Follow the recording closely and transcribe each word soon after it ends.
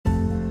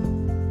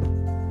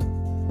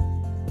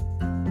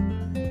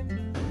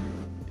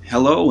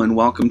Hello and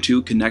welcome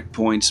to Connect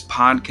Point's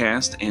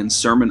podcast and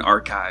sermon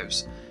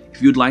archives. If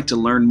you'd like to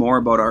learn more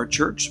about our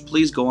church,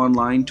 please go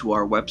online to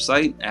our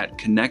website at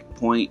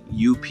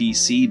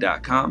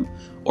connectpointupc.com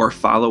or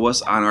follow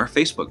us on our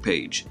Facebook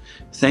page.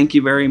 Thank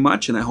you very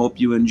much, and I hope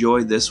you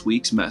enjoy this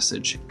week's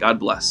message. God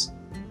bless.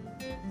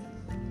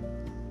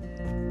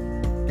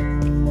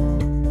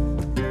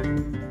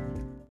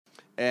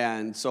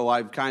 And so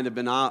I've kind of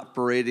been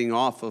operating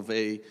off of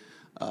a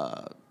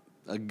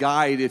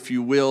guide, if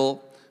you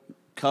will,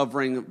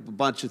 covering a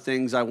bunch of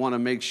things I want to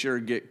make sure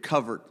get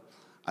covered.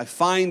 I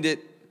find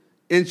it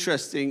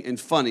interesting and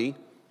funny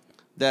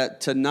that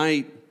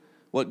tonight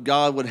what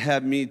God would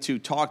have me to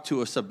talk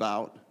to us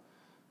about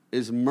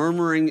is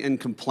murmuring and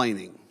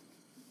complaining.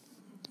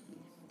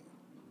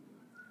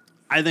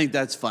 I think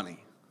that's funny.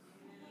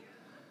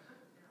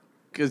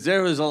 Because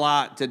there was a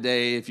lot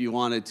today, if you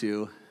wanted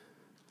to,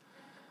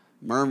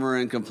 murmur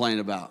and complain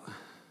about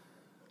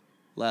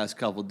last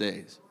couple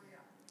days.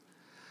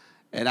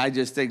 And I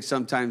just think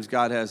sometimes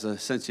God has a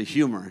sense of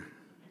humor.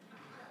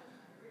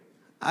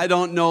 I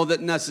don't know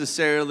that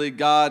necessarily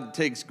God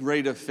takes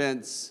great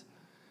offense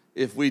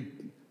if we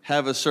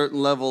have a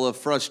certain level of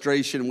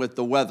frustration with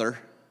the weather.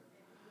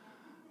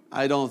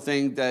 I don't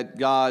think that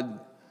God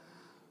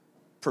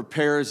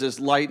prepares his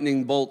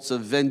lightning bolts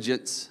of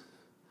vengeance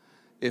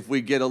if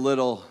we get a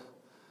little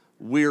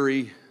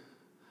weary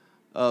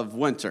of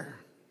winter.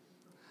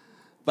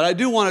 But I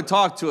do want to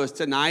talk to us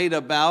tonight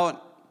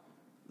about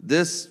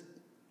this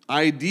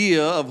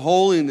idea of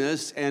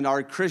holiness and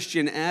our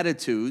Christian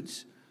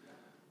attitudes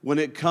when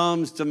it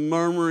comes to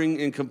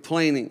murmuring and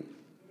complaining.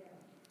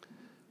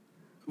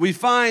 We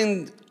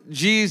find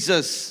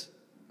Jesus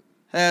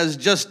has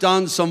just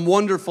done some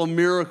wonderful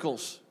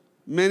miracles,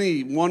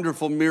 many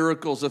wonderful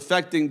miracles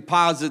affecting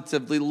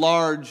positively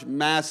large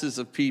masses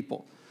of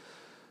people.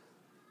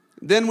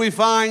 Then we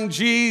find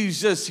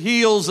Jesus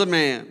heals a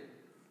man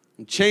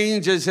and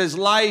changes his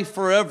life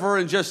forever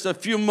in just a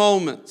few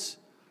moments.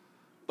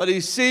 But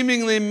he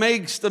seemingly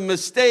makes the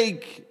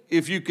mistake,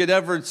 if you could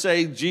ever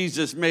say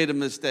Jesus made a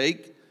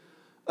mistake,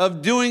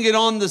 of doing it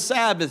on the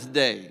Sabbath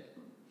day.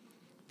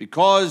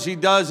 Because he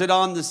does it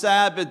on the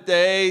Sabbath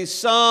day,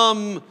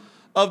 some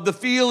of the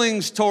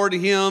feelings toward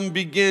him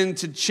begin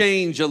to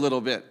change a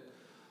little bit.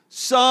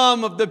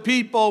 Some of the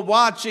people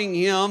watching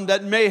him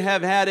that may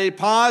have had a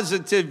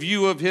positive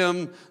view of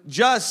him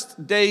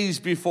just days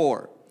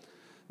before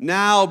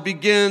now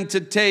begin to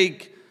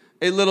take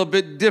a little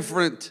bit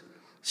different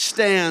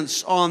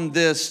stance on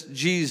this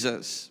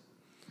Jesus.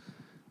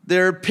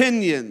 Their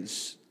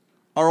opinions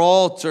are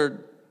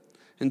altered.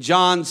 In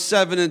John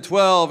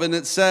 7:12, and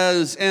it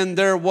says, "And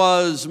there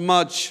was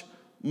much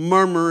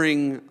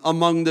murmuring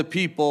among the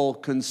people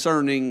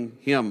concerning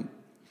him.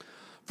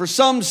 For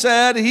some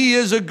said, he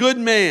is a good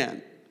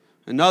man,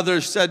 and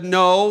others said,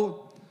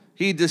 no,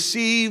 he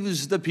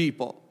deceives the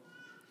people.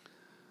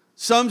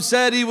 Some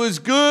said he was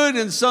good,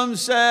 and some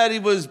said he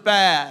was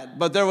bad.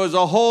 But there was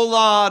a whole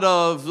lot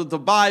of, the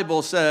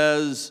Bible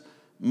says,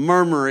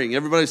 murmuring."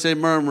 Everybody say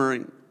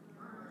murmuring.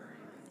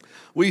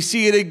 We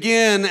see it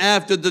again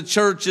after the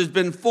church has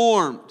been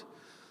formed.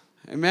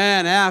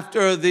 Amen.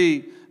 After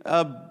the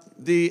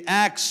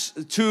Acts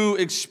 2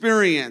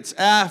 experience,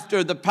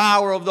 after the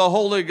power of the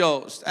Holy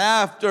Ghost,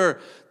 after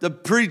the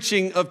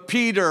preaching of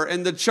Peter,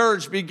 and the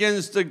church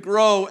begins to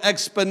grow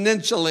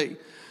exponentially.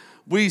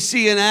 We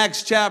see in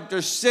Acts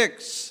chapter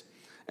 6,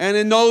 and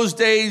in those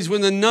days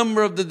when the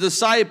number of the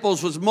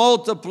disciples was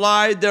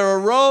multiplied, there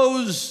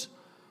arose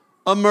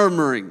a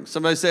murmuring.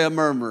 Somebody say a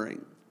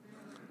murmuring.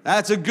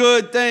 That's a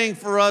good thing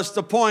for us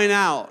to point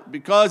out,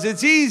 because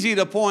it's easy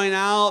to point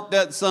out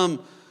that some,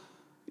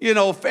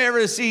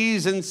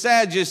 Pharisees and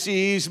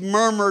Sadducees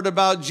murmured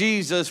about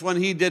Jesus when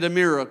he did a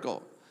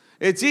miracle.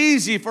 It's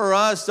easy for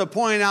us to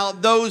point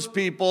out those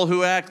people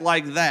who act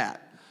like that.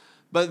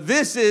 But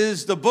this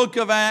is the book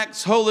of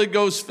Acts, Holy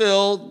Ghost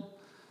filled,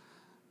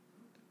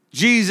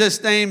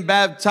 Jesus name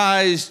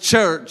baptized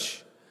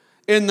church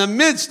in the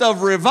midst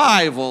of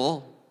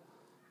revival,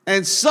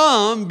 and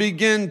some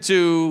begin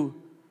to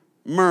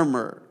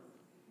murmur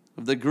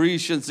of the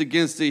Grecians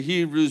against the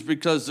Hebrews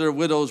because their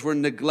widows were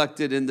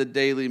neglected in the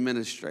daily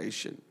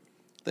ministration.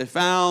 They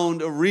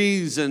found a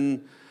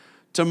reason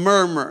to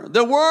murmur.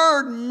 The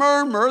word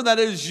murmur that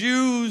is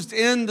used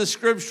in the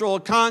scriptural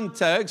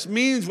context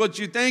means what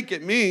you think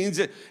it means.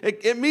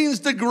 It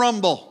means to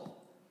grumble.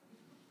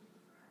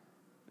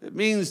 It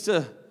means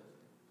to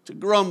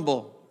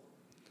grumble.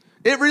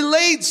 It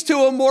relates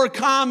to a more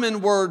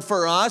common word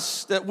for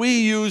us that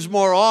we use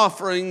more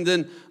often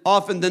than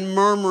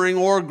murmuring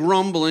or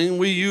grumbling.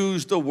 We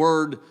use the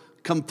word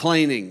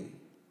complaining.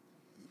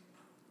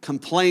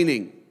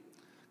 Complaining.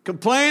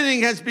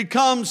 Complaining has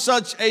become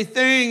such a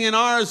thing in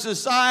our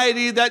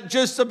society that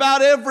just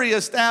about every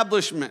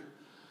establishment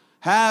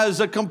has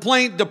a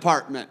complaint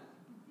department.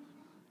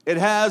 It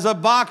has a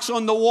box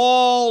on the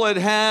wall. It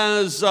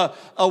has a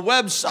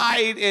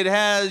website.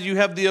 You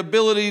have the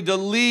ability to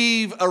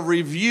leave a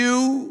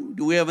review.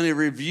 Do we have any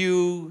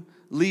review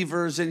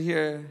leavers in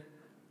here?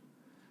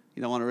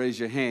 You don't want to raise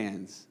your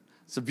hands.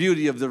 It's the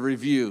beauty of the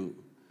review.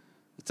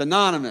 It's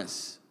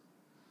anonymous.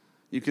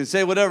 You can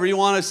say whatever you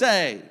want to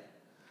say.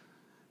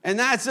 And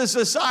that's the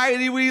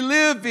society we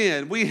live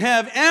in. We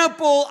have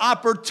ample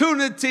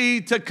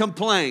opportunity to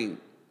complain.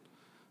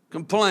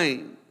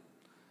 Complain.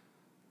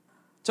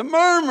 To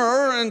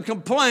murmur and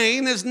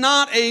complain is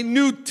not a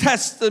New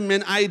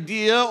Testament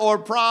idea or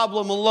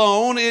problem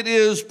alone. It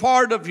is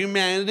part of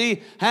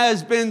humanity,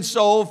 has been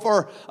so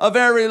for a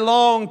very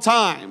long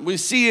time. We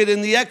see it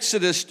in the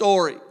Exodus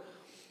story.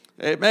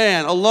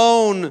 Amen.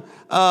 Alone,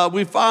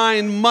 we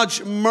find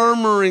much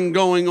murmuring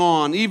going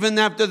on, even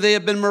after they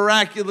have been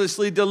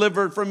miraculously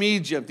delivered from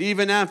Egypt,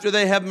 even after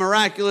they have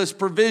miraculous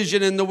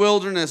provision in the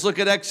wilderness. Look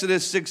at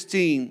Exodus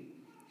 16.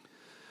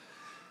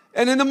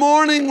 And in the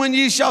morning when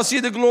ye shall see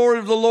the glory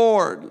of the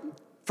Lord,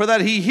 for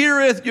that he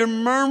heareth your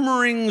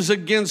murmurings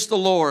against the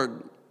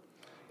Lord.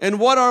 And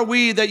what are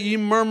we that ye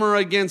murmur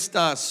against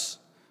us?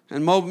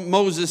 And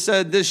Moses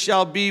said, this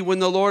shall be when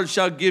the Lord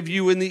shall give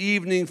you in the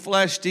evening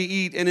flesh to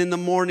eat, and in the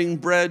morning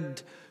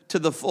bread to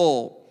the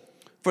full.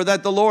 For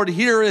that the Lord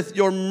heareth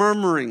your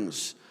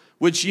murmurings,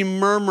 which ye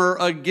murmur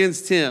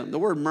against him. The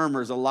word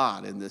murmur is a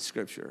lot in this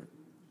scripture.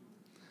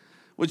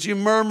 Which you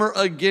murmur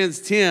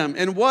against him.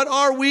 And what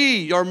are we?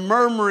 Your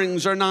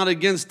murmurings are not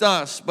against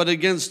us, but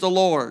against the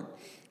Lord.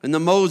 And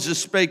then Moses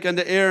spake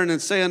unto Aaron,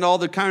 and say unto all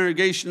the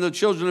congregation of the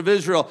children of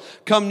Israel,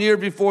 come near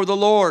before the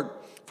Lord,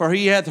 for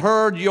he hath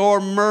heard your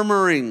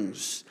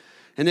murmurings.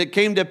 And it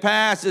came to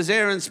pass, as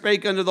Aaron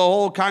spake unto the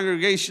whole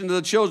congregation of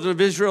the children of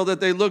Israel,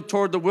 that they looked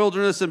toward the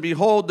wilderness, and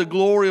behold, the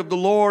glory of the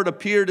Lord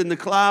appeared in the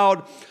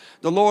cloud.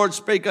 The Lord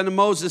spake unto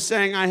Moses,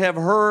 saying, I have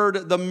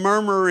heard the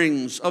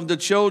murmurings of the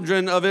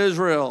children of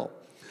Israel.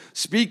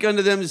 Speak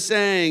unto them,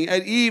 saying,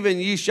 at even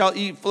ye shall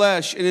eat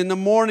flesh, and in the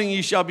morning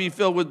ye shall be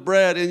filled with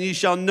bread, and ye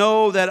shall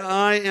know that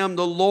I am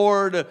the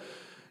Lord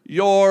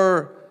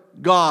your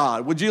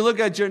God. Would you look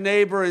at your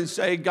neighbor and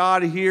say,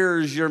 God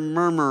hears your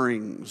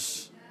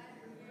murmurings?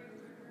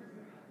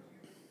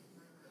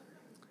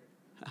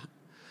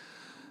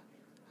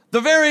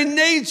 The very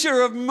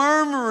nature of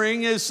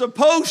murmuring is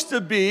supposed to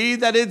be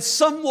that it's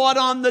somewhat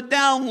on the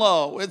down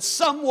low. It's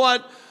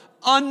somewhat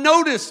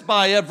unnoticed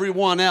by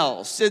everyone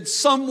else. It's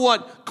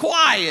somewhat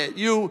quiet.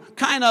 You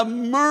kind of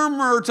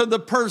murmur to the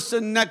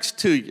person next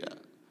to you.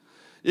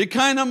 You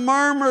kind of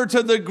murmur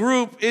to the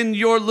group in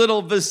your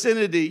little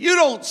vicinity. You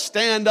don't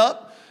stand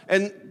up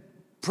and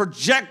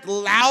project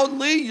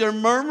loudly your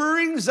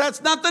murmurings.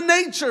 That's not the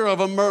nature of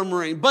a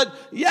murmuring. But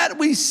yet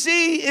we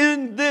see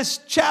in this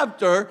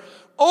chapter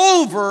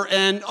over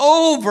and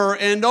over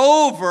and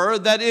over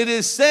that it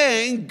is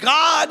saying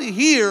God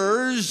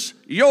hears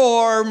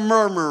your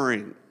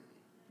murmuring.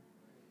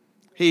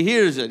 He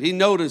hears it. He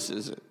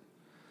notices it.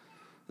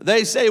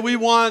 They say, we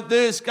want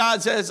this.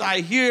 God says,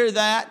 I hear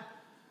that.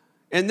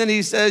 And then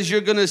he says, you're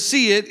going to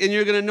see it, and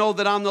you're going to know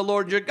that I'm the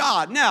Lord your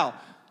God. Now,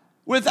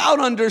 without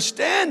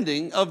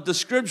understanding of the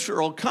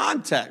scriptural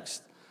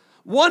context,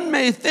 one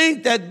may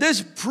think that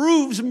this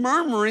proves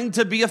murmuring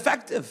to be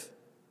effective.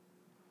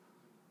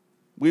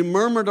 We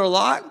murmured a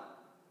lot,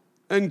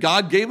 and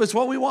God gave us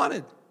what we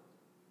wanted.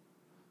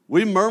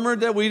 We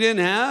murmured that we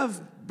didn't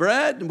have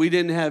bread, and we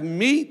didn't have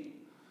meat.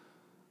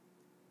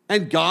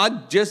 And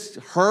God just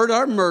heard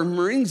our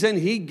murmurings, and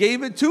he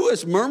gave it to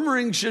us.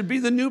 Murmuring should be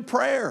the new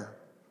prayer.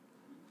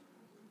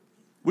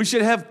 We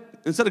should have,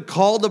 instead of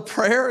call to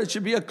prayer, it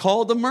should be a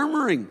call to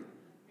murmuring.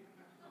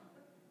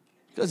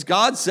 Because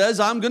God says,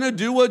 I'm going to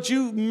do what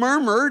you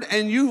murmured,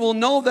 and you will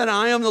know that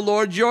I am the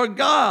Lord your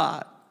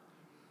God.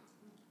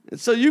 And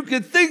so you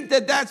could think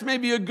that that's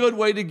maybe a good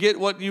way to get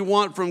what you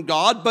want from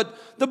God, but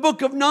the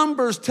book of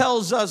Numbers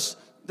tells us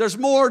there's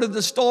more to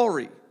the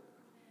story.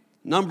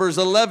 Numbers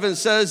 11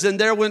 says, and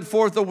there went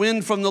forth a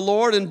wind from the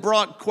Lord, and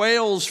brought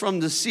quails from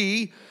the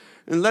sea,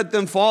 and let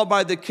them fall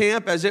by the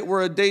camp, as it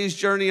were a day's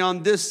journey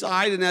on this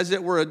side, and as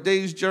it were a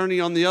day's journey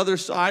on the other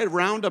side,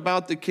 round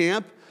about the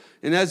camp,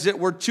 and as it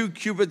were 2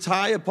 cubits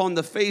high upon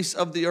the face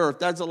of the earth.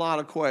 That's a lot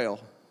of quail.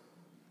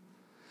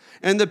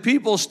 And the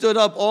people stood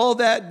up all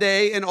that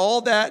day, and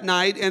all that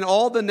night, and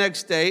all the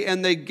next day,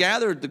 and they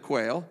gathered the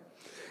quail.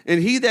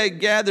 And he that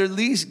gathered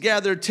least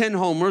gathered 10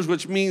 homers,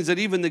 which means that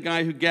even the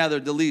guy who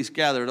gathered the least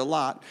gathered a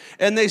lot.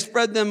 And they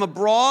spread them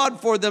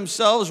abroad for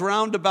themselves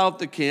round about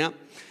the camp.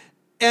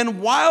 And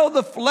while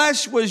the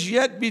flesh was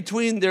yet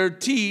between their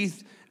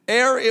teeth,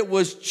 ere it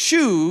was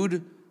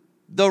chewed,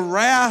 the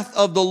wrath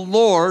of the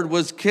Lord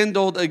was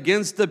kindled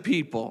against the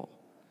people.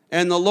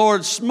 And the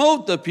Lord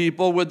smote the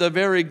people with a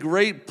very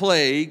great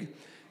plague.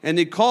 And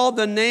he called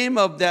the name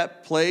of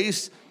that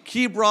place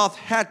Kibroth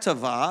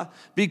Hattaavah,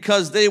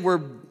 because they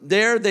were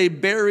there, they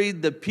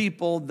buried the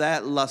people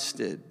that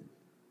lusted.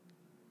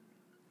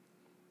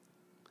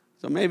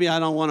 So maybe I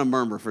don't want to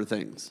murmur for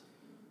things.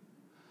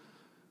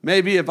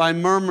 Maybe if I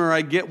murmur,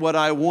 I get what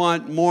I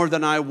want, more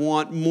than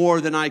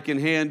I can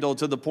handle,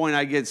 to the point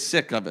I get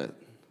sick of it.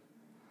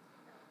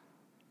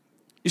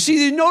 You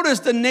see, you notice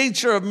the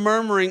nature of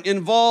murmuring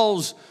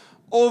involves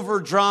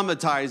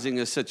over-dramatizing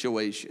a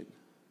situation.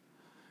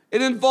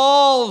 It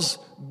involves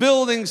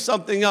building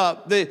something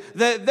up.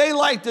 They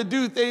like to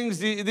do things.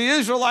 The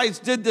Israelites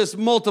did this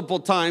multiple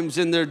times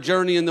in their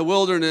journey in the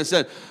wilderness.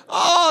 Said,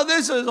 oh,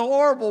 this is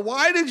horrible.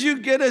 Why did you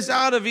get us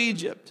out of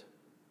Egypt?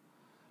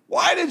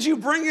 Why did you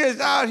bring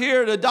us out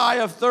here to die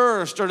of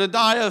thirst or to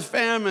die of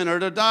famine or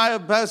to die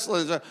of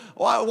pestilence?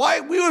 Why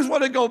we just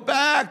want to go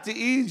back to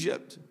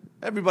Egypt?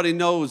 Everybody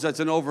knows that's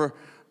an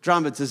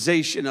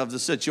over-dramatization of the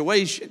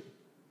situation.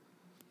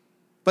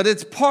 But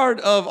it's part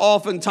of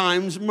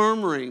oftentimes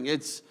murmuring.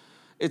 It's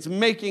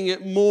making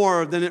it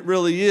more than it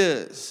really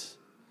is.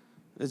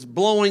 It's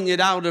blowing it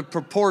out of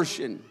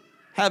proportion,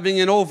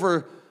 having an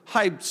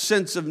overhyped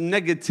sense of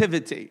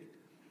negativity.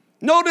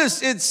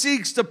 Notice it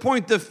seeks to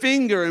point the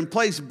finger and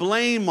place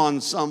blame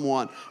on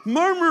someone.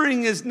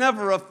 Murmuring is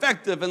never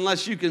effective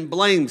unless you can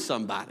blame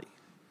somebody.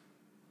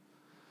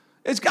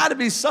 It's got to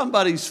be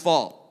somebody's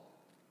fault.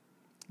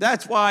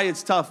 That's why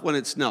it's tough when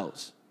it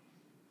snows.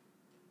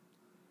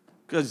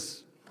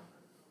 Because,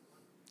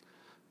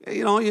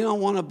 you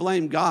don't want to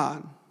blame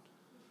God.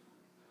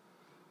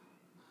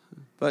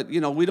 But,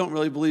 we don't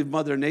really believe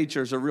Mother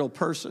Nature is a real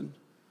person.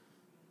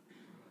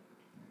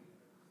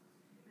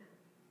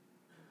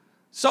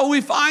 So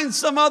we find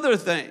some other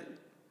thing.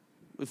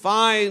 We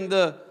find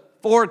the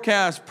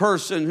forecast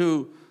person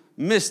who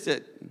missed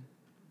it.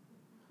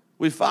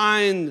 We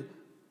find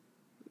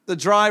the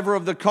driver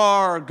of the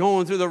car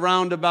going through the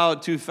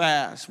roundabout too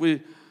fast.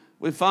 We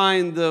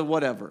find the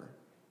whatever.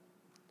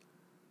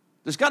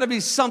 There's got to be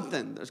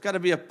something. There's got to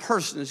be a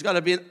person. There's got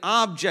to be an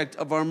object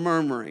of our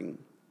murmuring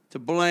to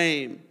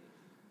blame.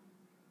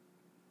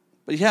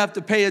 But you have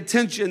to pay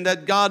attention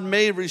that God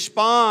may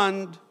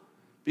respond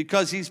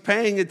because he's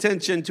paying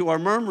attention to our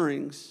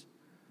murmurings,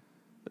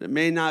 but it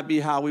may not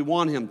be how we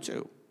want him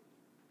to.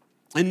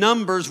 In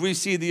Numbers, we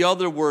see the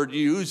other word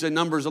used. In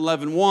Numbers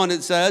 11:1,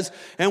 it says,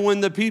 and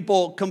when the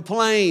people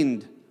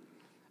complained,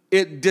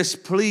 it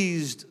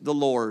displeased the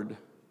Lord,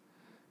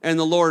 and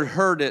the Lord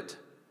heard it,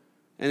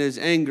 and his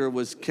anger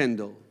was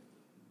kindled.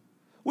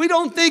 We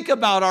don't think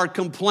about our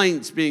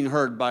complaints being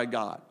heard by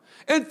God.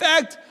 In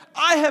fact,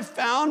 I have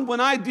found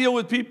when I deal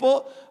with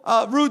people,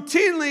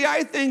 routinely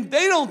I think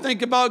they don't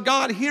think about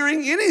God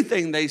hearing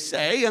anything they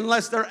say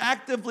unless they're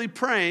actively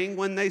praying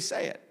when they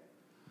say it.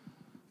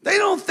 They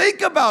don't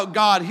think about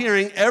God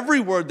hearing every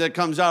word that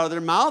comes out of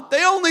their mouth.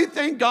 They only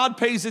think God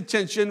pays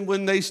attention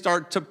when they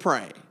start to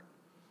pray.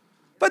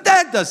 But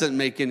that doesn't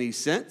make any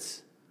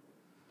sense.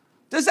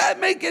 Does that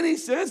make any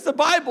sense? The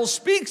Bible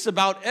speaks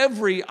about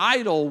every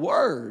idle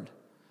word.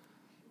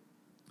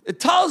 It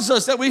tells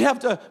us that we have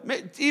to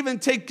even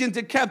take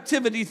into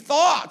captivity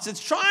thoughts. It's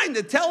trying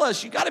to tell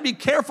us you got to be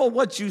careful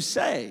what you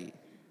say.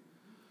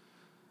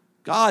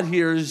 God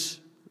hears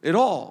it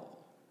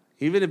all,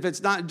 even if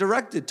it's not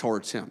directed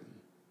towards him,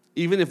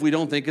 even if we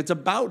don't think it's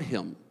about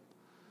him.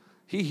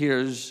 He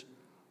hears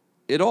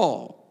it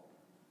all.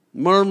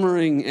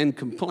 Murmuring and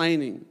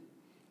complaining.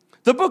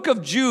 The book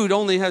of Jude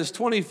only has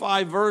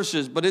 25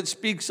 verses, but it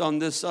speaks on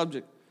this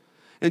subject.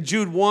 In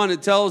Jude 1,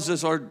 it tells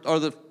us, or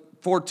the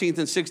 14th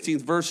and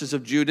 16th verses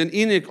of Jude. And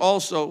Enoch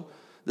also,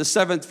 the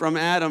seventh from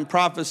Adam,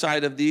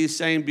 prophesied of these,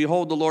 saying,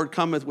 behold, the Lord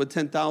cometh with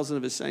 10,000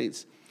 of his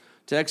saints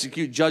to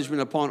execute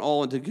judgment upon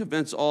all and to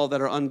convince all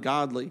that are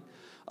ungodly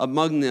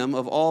among them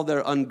of all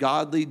their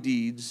ungodly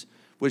deeds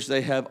which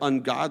they have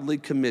ungodly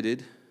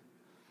committed,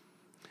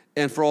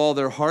 and for all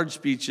their hard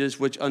speeches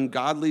which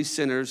ungodly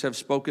sinners have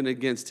spoken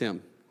against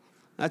him.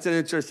 That's an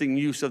interesting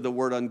use of the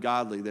word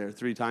ungodly there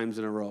 3 times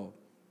in a row.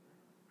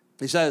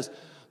 He says,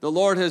 the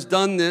Lord has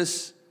done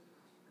this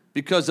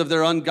because of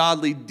their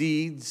ungodly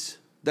deeds.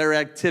 Their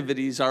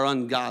activities are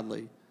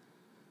ungodly.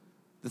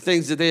 The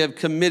things that they have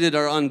committed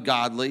are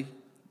ungodly.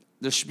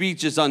 Their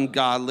speech is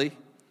ungodly.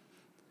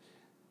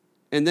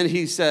 And then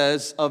he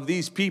says, of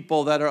these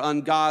people that are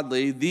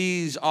ungodly,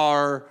 these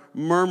are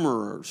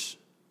murmurers,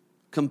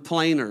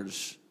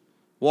 complainers,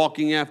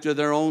 walking after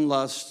their own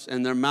lusts,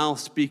 and their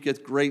mouth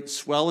speaketh great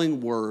swelling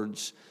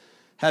words,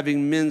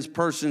 having men's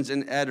persons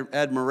in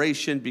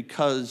admiration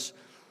because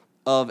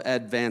of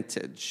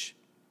advantage.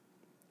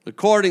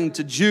 According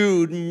to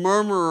Jude,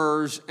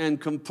 murmurers and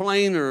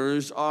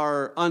complainers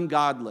are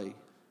ungodly.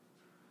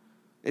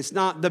 It's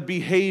not the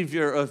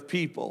behavior of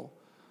people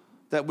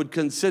that would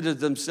consider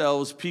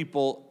themselves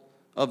people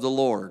of the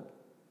Lord.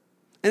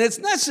 And it's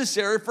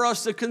necessary for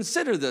us to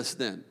consider this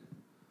then.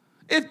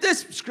 If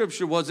this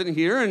scripture wasn't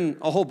here, and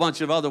a whole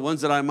bunch of other ones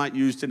that I might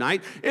use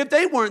tonight, if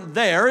they weren't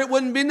there, it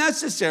wouldn't be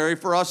necessary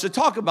for us to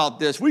talk about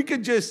this. We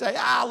could just say,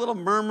 a little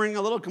murmuring,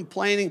 a little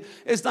complaining.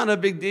 It's not a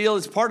big deal.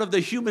 It's part of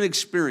the human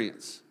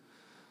experience.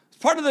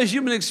 Part of the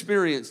human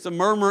experience to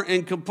murmur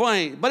and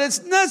complain. But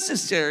it's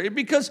necessary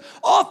because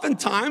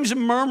oftentimes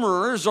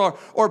murmurers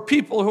or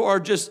people who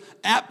are just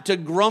apt to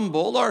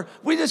grumble, or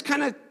we just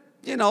kind of,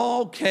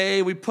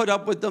 okay, we put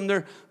up with them.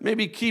 They're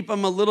maybe keep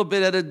them a little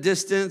bit at a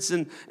distance,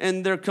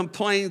 and their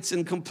complaints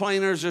and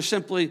complainers are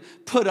simply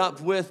put up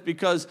with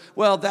because,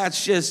 well,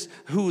 that's just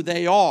who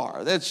they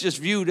are. That's just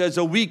viewed as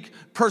a weak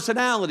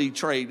personality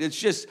trait. It's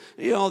just,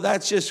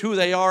 that's just who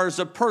they are as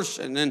a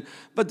person.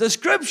 But the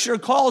scripture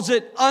calls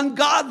it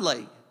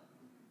ungodly.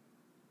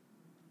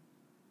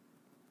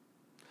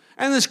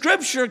 And the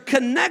scripture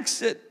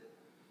connects it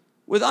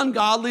with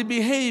ungodly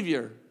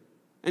behavior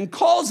and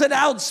calls it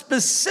out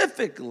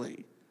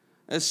specifically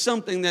as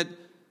something that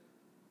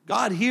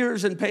God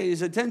hears and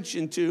pays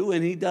attention to,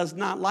 and he does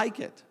not like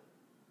it.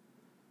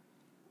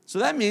 So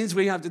that means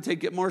we have to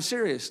take it more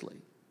seriously.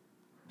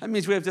 That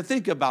means we have to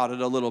think about it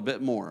a little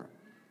bit more.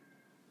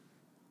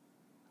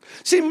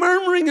 See,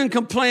 murmuring and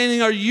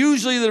complaining are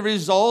usually the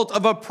result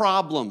of a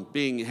problem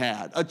being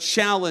had, a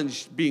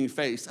challenge being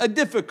faced, a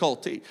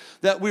difficulty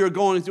that we are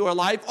going through our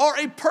life, or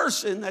a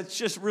person that's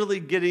just really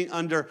getting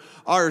under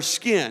our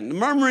skin.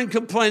 Murmuring and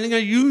complaining are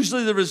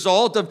usually the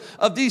result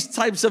of these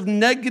types of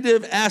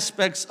negative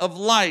aspects of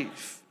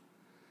life.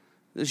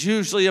 There's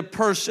usually a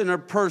person or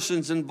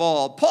persons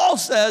involved. Paul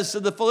says to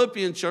the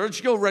Philippian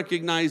church, you'll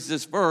recognize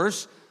this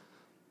verse,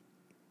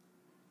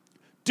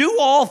 do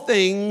all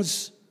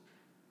things,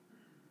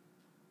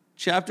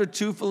 chapter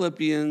 2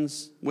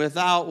 Philippians,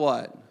 without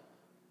what?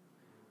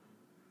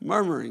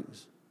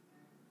 Murmurings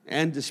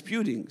and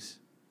disputings.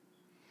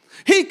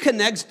 He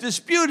connects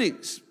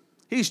disputings.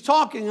 He's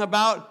talking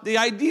about the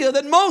idea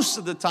that most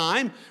of the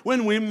time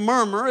when we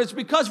murmur, it's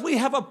because we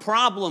have a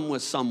problem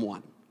with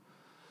someone.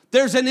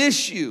 There's an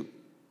issue,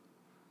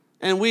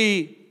 and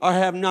we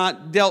have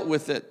not dealt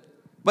with it.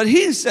 But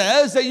he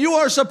says that you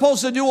are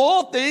supposed to do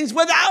all things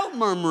without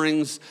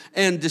murmurings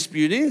and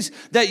disputings,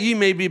 that ye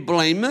may be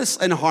blameless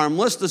and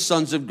harmless, the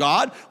sons of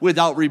God,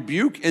 without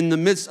rebuke, in the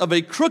midst of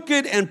a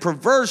crooked and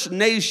perverse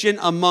nation,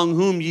 among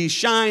whom ye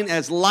shine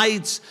as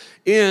lights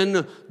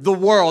in the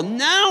world.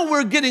 Now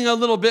we're getting a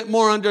little bit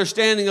more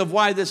understanding of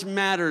why this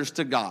matters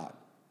to God.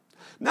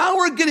 Now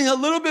we're getting a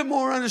little bit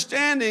more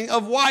understanding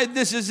of why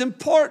this is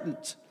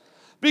important.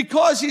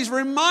 Because he's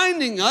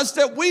reminding us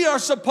that we are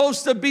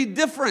supposed to be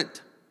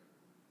different.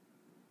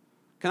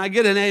 Can I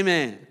get an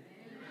amen? Amen?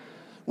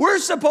 We're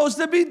supposed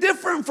to be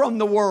different from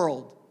the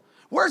world.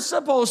 We're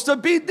supposed to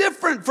be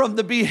different from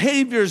the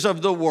behaviors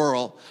of the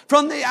world,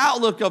 from the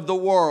outlook of the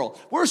world.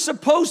 We're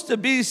supposed to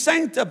be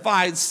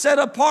sanctified, set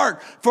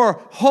apart for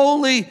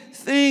holy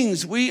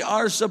things. We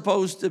are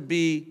supposed to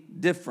be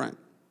different.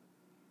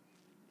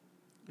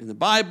 And the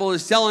Bible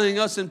is telling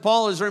us, and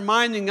Paul is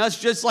reminding us,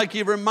 just like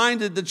he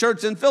reminded the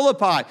church in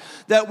Philippi,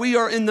 that we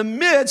are in the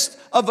midst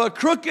of a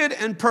crooked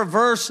and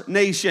perverse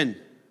nation.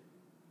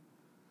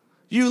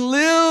 You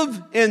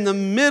live in the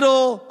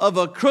middle of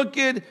a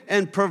crooked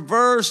and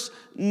perverse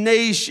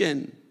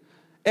nation.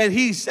 And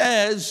he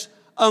says,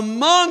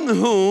 among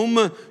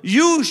whom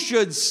you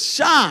should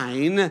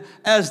shine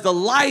as the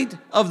light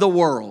of the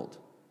world.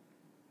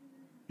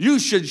 You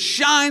should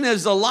shine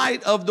as the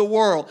light of the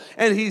world.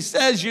 And he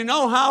says, you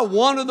know how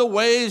one of the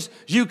ways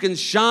you can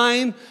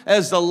shine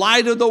as the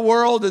light of the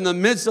world in the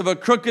midst of a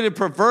crooked and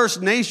perverse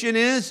nation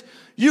is?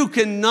 You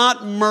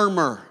cannot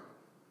murmur.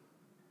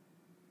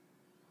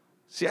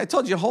 See, I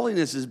told you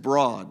holiness is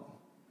broad.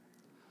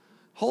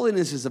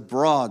 Holiness is a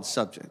broad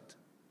subject.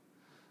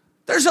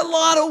 There's a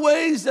lot of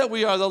ways that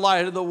we are the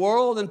light of the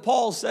world, and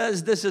Paul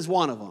says this is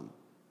one of them.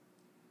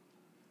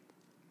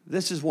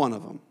 This is one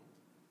of them.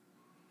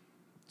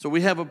 So we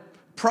have a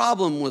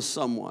problem with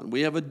someone.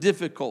 We have a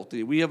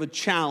difficulty. We have a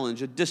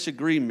challenge, a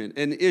disagreement,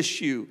 an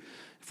issue.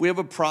 If we have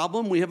a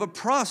problem, we have a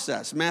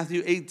process.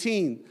 Matthew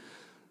 18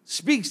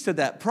 speaks to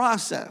that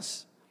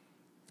process.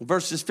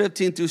 Verses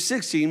 15 through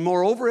 16,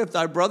 moreover, if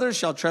thy brother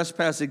shall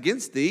trespass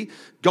against thee,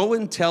 go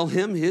and tell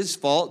him his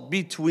fault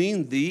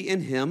between thee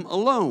and him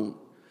alone.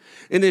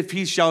 And if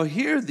he shall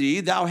hear thee,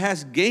 thou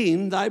hast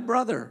gained thy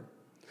brother.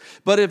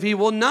 But if he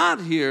will not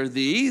hear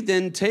thee,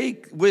 then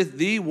take with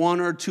thee one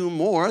or two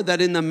more,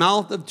 that in the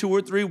mouth of two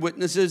or three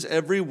witnesses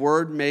every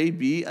word may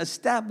be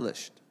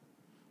established.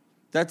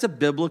 That's a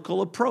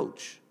biblical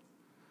approach.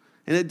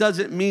 And it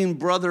doesn't mean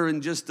brother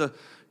in just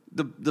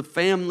the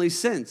family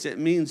sense. It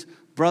means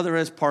brother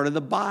as part of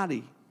the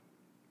body.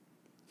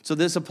 So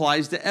this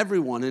applies to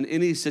everyone in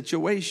any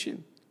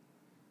situation.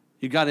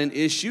 You got an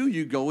issue,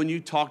 you go and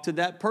you talk to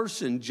that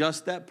person,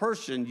 just that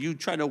person. You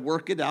try to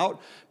work it out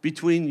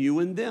between you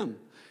and them.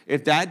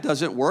 If that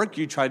doesn't work,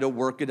 you try to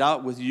work it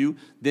out with you,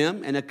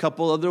 them, and a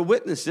couple other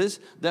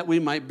witnesses that we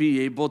might be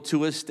able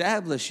to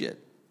establish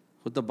it.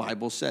 What the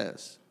Bible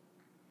says.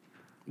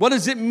 What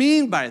does it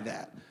mean by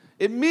that?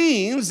 It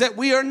means that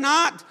we are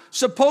not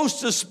supposed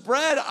to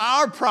spread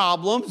our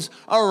problems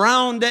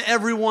around to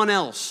everyone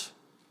else.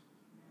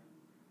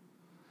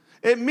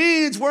 It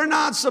means we're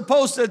not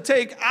supposed to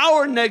take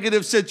our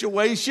negative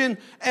situation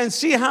and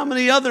see how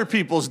many other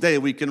people's day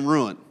we can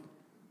ruin.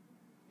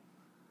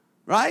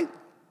 Right?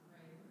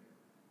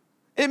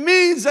 It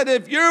means that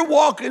if you're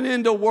walking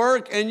into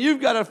work and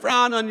you've got a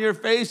frown on your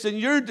face and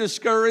you're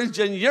discouraged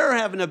and you're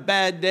having a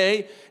bad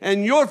day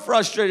and you're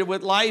frustrated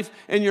with life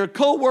and your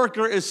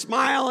coworker is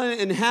smiling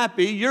and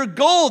happy, your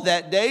goal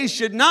that day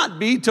should not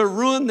be to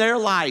ruin their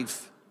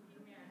life.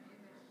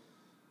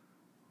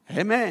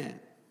 Amen.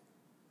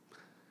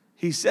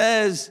 He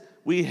says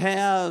we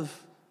have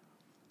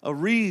a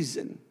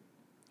reason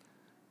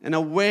and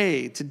a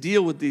way to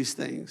deal with these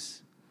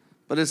things,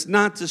 but it's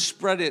not to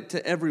spread it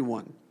to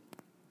everyone.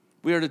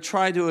 We are to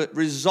try to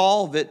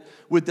resolve it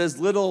with as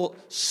little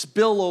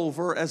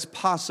spillover as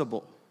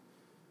possible.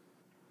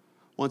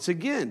 Once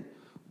again,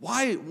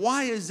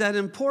 why is that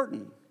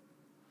important?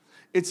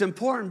 It's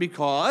important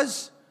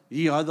because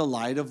ye are the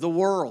light of the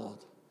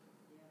world.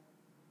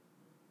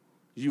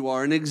 You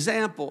are an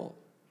example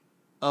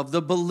of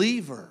the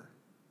believer.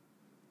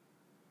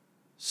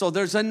 So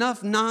there's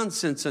enough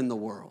nonsense in the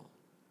world.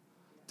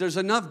 There's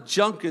enough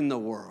junk in the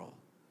world.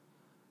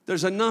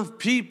 There's enough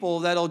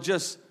people that'll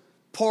just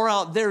pour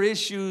out their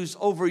issues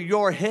over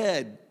your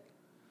head.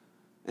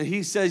 And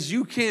he says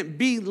you can't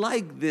be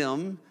like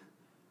them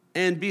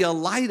and be a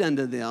light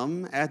unto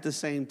them at the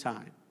same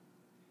time.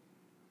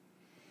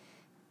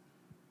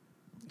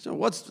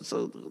 So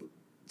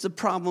it's a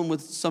problem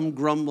with some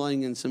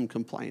grumbling and some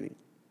complaining?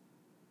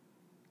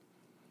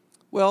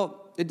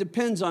 Well, it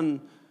depends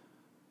on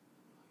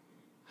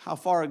how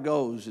far it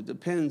goes. It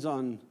depends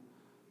on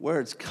where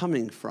it's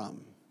coming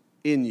from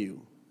in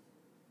you.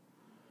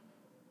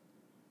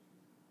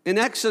 In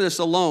Exodus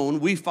alone,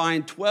 we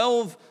find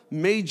 12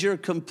 major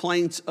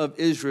complaints of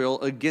Israel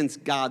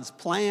against God's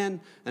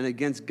plan and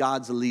against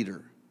God's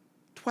leader.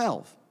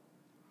 12.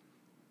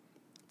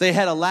 They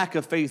had a lack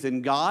of faith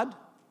in God.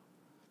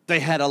 They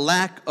had a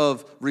lack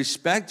of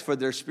respect for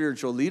their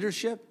spiritual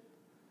leadership.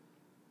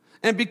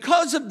 And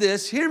because of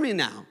this, hear me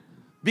now,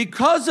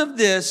 because of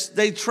this,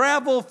 they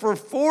travel for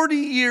 40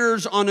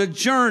 years on a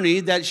journey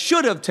that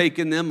should have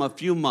taken them a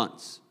few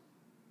months.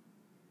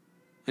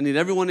 I need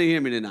everyone to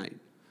hear me tonight.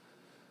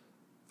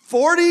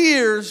 40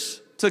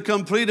 years to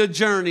complete a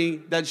journey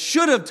that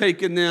should have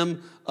taken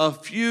them a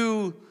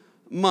few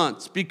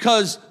months,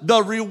 because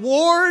the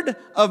reward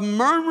of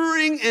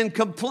murmuring and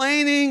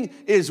complaining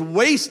is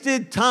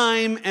wasted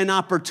time and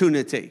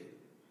opportunity.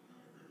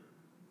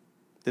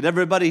 Did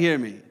everybody hear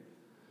me?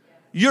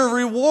 Your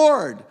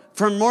reward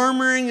for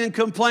murmuring and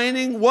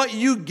complaining, what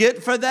you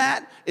get for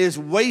that is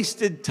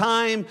wasted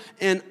time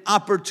and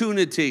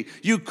opportunity.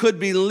 You could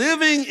be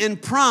living in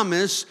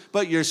promise,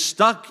 but you're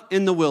stuck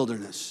in the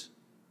wilderness.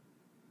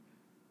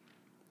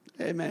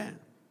 Amen.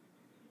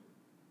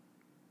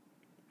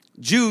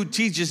 Jude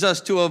teaches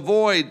us to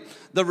avoid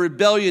the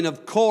rebellion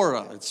of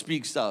Korah, it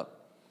speaks of.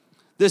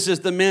 This is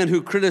the man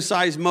who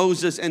criticized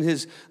Moses and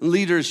his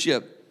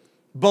leadership,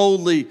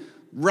 boldly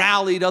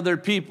rallied other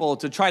people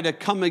to try to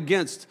come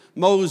against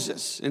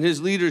Moses and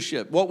his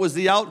leadership. What was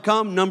the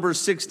outcome? Numbers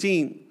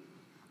 16.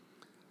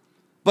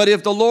 But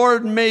if the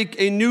Lord make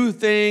a new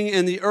thing,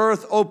 and the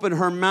earth open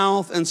her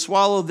mouth and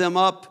swallow them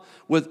up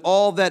with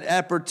all that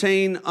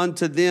appertain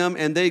unto them,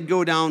 and they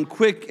go down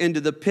quick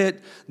into the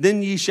pit,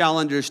 then ye shall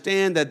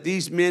understand that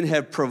these men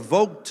have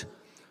provoked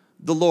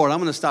the Lord. I'm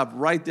going to stop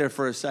right there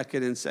for a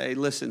second and say,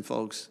 listen,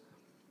 folks,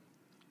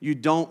 you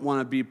don't want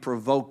to be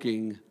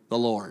provoking the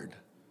Lord.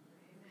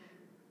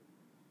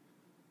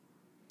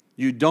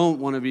 You don't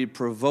want to be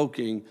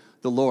provoking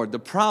the Lord. The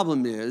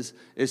problem is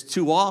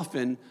too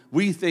often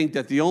we think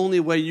that the only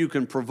way you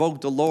can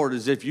provoke the Lord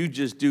is if you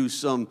just do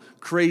some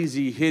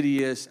crazy,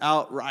 hideous,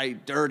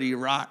 outright, dirty,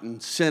 rotten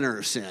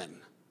sinner sin.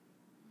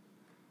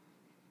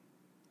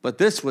 But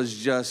this was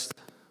just,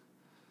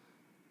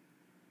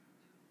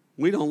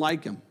 we don't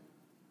like him.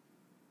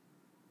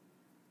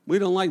 We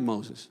don't like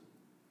Moses.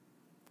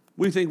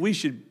 We think we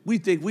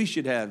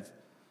should have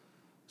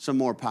some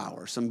more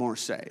power, some more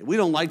say. We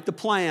don't like the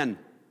plan.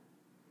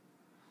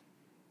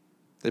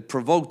 They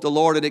provoked the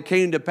Lord, and it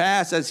came to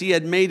pass, as he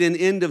had made an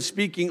end of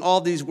speaking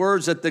all these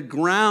words, that the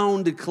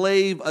ground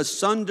clave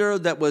asunder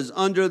that was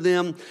under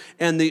them,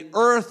 and the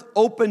earth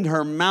opened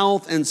her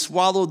mouth and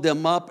swallowed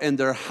them up, and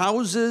their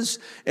houses,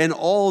 and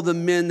all the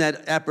men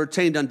that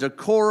appertained unto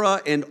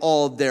Korah, and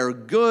all their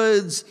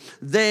goods.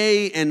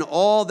 They and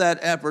all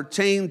that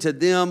appertained to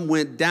them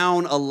went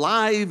down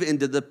alive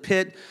into the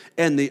pit,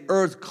 and the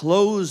earth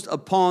closed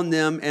upon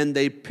them, and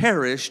they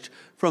perished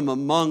from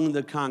among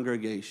the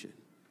congregation.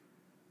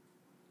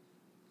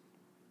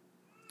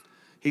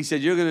 He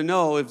said, you're going to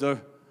know what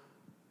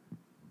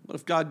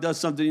if God does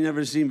something you've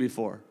never seen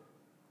before?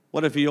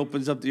 What if he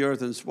opens up the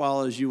earth and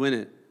swallows you in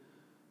it?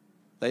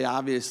 They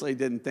obviously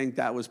didn't think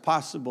that was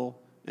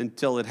possible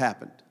until it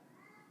happened.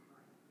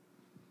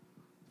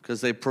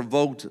 Because they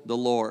provoked the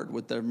Lord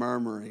with their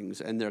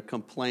murmurings and their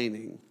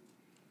complaining.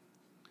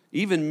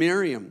 Even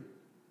Miriam,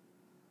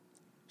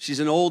 she's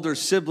an older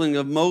sibling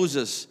of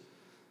Moses.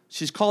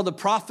 She's called a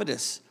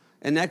prophetess.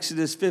 In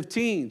Exodus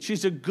 15,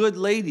 she's a good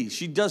lady.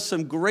 She does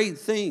some great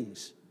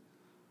things.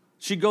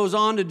 She goes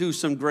on to do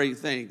some great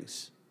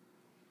things.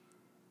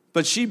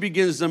 But she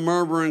begins to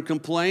murmur and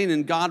complain,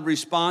 and God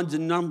responds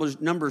in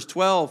Numbers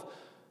 12.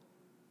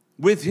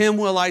 With him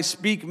will I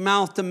speak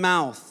mouth to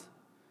mouth,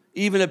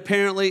 even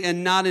apparently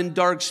and not in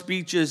dark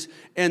speeches,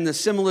 and the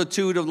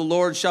similitude of the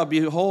Lord shall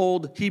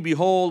behold,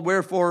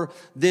 wherefore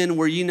then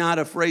were ye not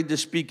afraid to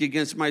speak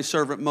against my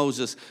servant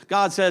Moses?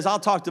 God says, I'll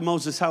talk to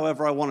Moses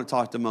however I want to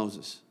talk to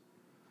Moses.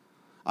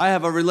 I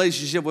have a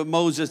relationship with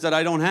Moses that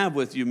I don't have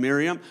with you,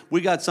 Miriam. We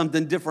got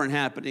something different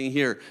happening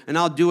here, and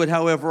I'll do it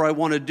however I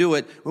want to do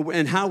it.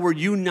 And how were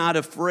you not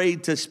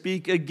afraid to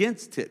speak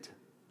against it?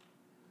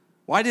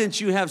 Why didn't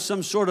you have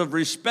some sort of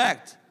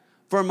respect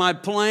for my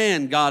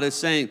plan, God is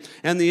saying.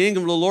 And the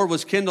anger of the Lord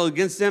was kindled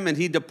against them, and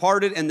he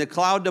departed, and the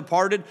cloud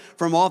departed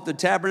from off the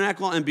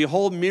tabernacle, and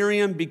behold,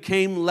 Miriam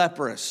became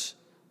leprous,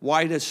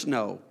 white as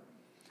snow.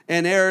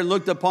 And Aaron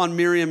looked upon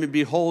Miriam, and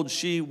behold,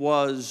 she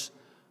was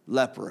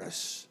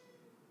leprous.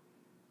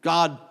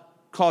 God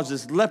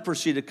causes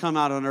leprosy to come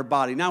out on her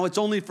body. Now, it's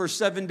only for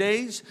 7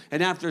 days,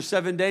 and after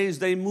 7 days,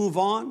 they move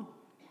on.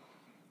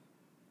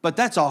 But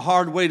that's a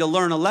hard way to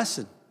learn a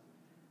lesson.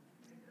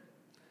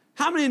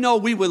 How many know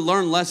we would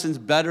learn lessons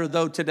better,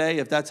 though, today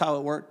if that's how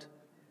it worked?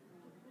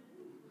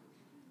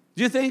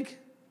 Do you think?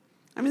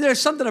 I mean,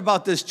 there's something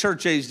about this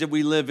church age that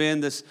we live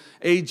in, this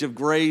age of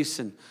grace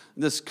and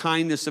this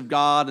kindness of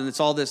God, and it's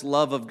all this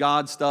love of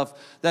God stuff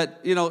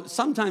that,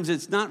 sometimes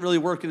it's not really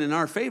working in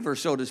our favor,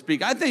 so to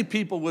speak. I think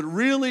people would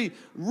really,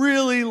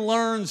 really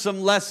learn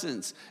some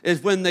lessons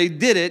if when they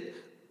did it,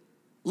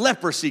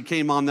 leprosy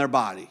came on their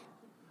body.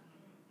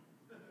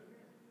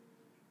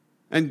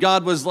 And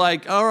God was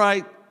like, all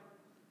right,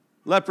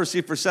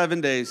 leprosy for 7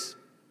 days.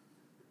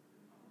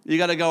 You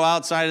got to go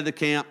outside of the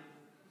camp,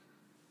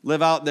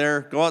 live out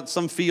there, go out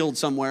some field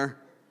somewhere.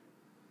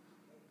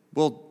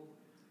 We'll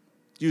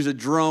use a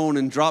drone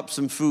and drop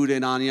some food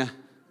in on you.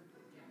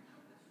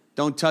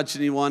 Don't touch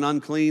anyone,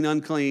 unclean,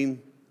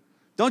 unclean.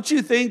 Don't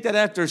you think that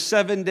after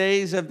 7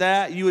 days of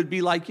that, you would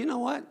be like, you know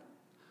what?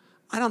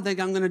 I don't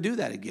think I'm going to do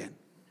that again.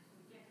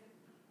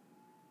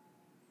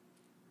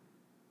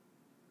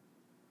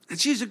 And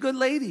she's a good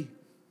lady.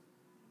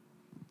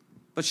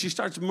 But she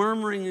starts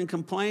murmuring and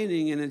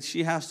complaining, and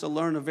she has to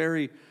learn a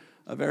very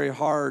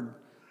hard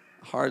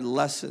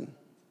lesson.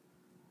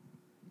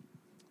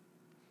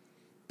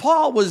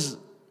 Paul was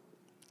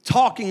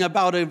talking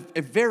about a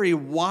very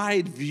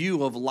wide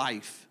view of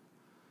life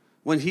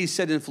when he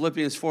said in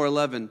Philippians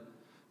 4:11,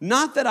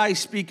 not that I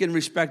speak in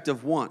respect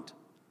of want,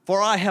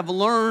 for I have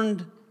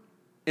learned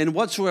in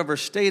whatsoever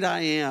state I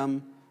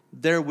am,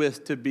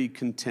 therewith to be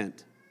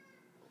content.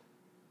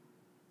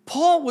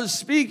 Paul was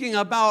speaking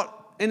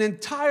about an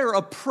entire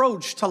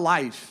approach to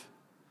life.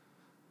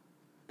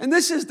 And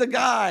this is the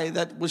guy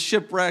that was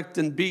shipwrecked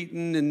and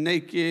beaten and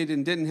naked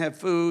and didn't have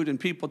food and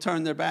people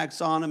turned their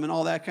backs on him and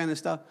all that kind of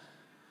stuff.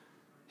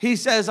 He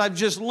says, I've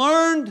just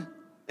learned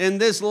in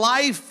this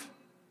life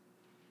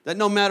that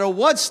no matter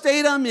what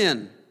state I'm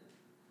in,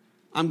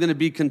 I'm going to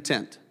be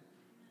content.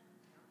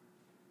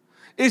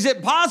 Is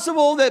it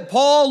possible that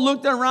Paul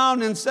looked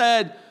around and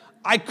said,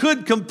 I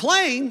could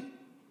complain,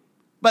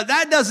 but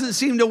that doesn't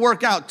seem to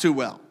work out too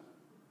well?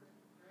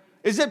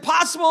 Is it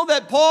possible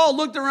that Paul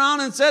looked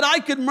around and said, I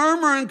could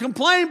murmur and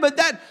complain,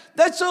 but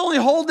that's only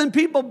holding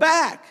people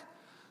back.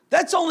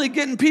 That's only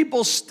getting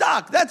people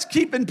stuck. That's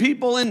keeping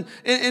people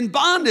in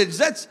bondage.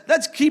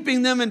 That's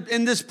keeping them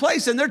in this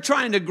place, and they're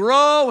trying to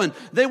grow, and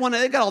they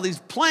got all these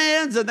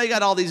plans, and they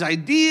got all these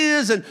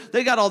ideas, and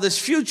they got all this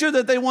future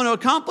that they want to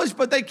accomplish,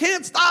 but they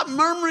can't stop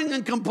murmuring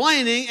and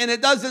complaining, and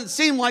it doesn't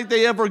seem like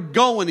they ever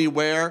go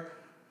anywhere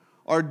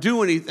or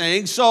do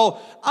anything. So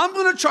I'm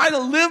going to try to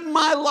live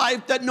my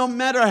life that no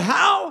matter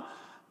how,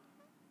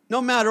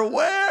 no matter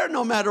where,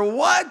 no matter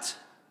what,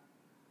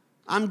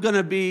 I'm going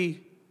to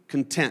be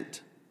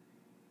content.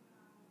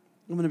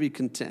 I'm going to be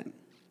content.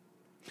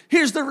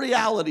 Here's the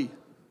reality.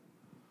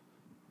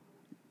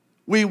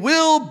 We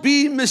will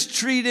be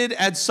mistreated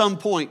at some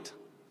point.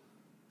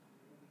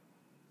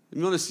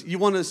 You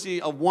want to see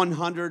a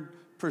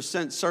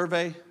 100%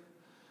 survey?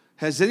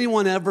 Has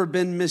anyone ever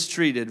been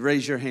mistreated?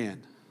 Raise your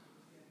hand.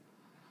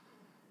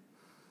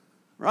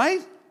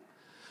 Right?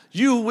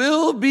 You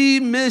will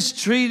be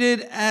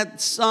mistreated at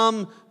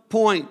some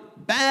point.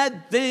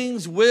 Bad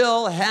things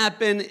will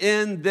happen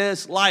in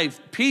this life.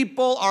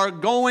 People are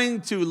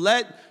going to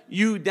let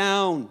you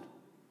down.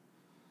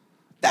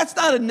 That's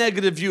not a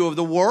negative view of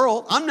the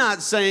world. I'm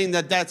not saying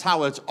that that's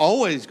how it's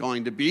always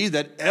going to be,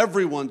 that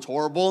everyone's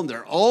horrible and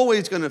they're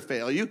always going to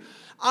fail you.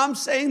 I'm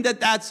saying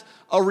that that's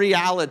a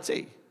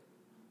reality,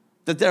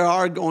 that there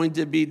are going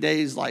to be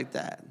days like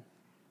that.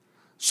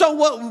 So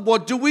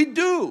what do we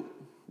do?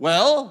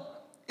 Well,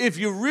 if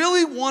you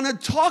really want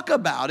to talk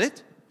about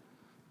it,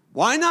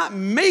 why not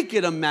make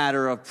it a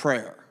matter of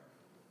prayer?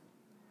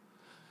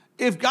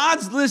 If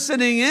God's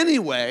listening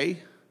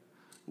anyway,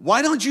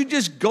 why don't you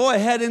just go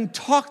ahead and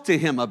talk to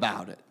him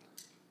about it?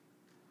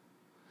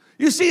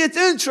 You see, it's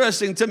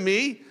interesting to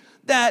me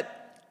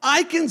that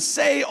I can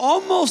say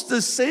almost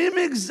the same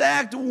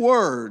exact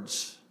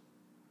words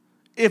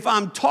if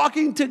I'm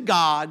talking to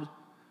God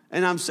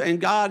and I'm saying,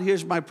 God,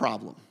 here's my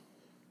problem.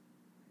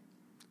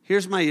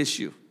 Here's my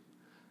issue.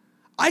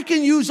 I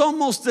can use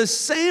almost the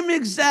same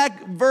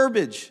exact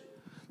verbiage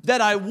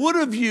that I would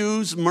have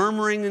used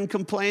murmuring and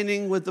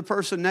complaining with the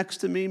person next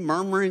to me,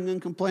 murmuring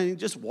and complaining,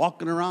 just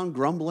walking around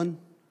grumbling.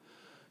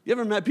 You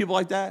ever met people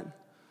like that?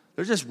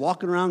 They're just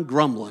walking around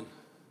grumbling.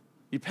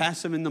 You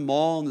pass them in the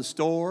mall, in the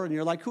store, and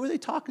you're like, who are they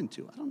talking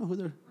to? I don't know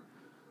who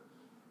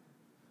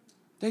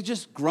they're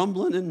just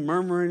grumbling and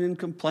murmuring and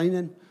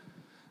complaining.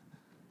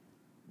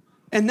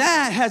 And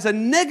that has a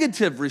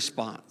negative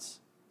response.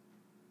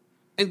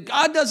 And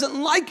God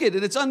doesn't like it,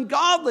 and it's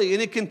ungodly,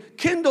 and it can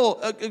kindle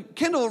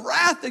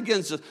wrath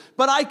against us.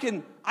 But I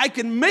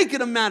can make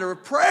it a matter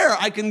of prayer.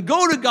 I can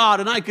go to God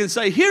and I can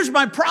say, here's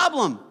my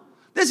problem.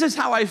 This is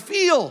how I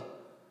feel.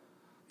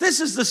 This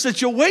is the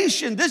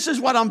situation. This is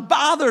what I'm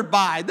bothered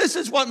by. This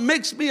is what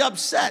makes me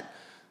upset.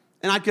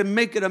 And I can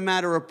make it a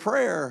matter of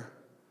prayer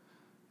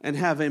and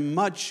have a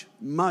much,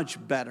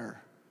 much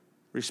better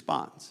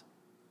response.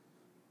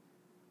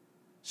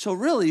 So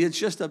really, it's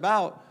just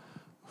about,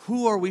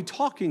 who are we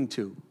talking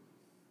to?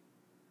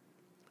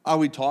 Are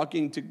we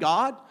talking to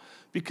God?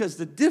 Because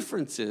the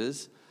difference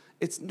is,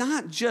 it's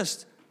not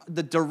just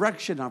the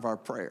direction of our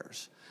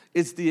prayers.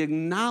 It's the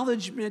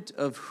acknowledgement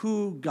of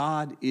who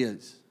God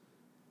is.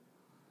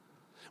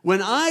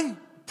 When I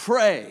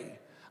pray,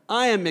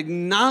 I am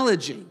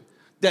acknowledging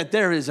that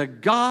there is a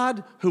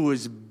God who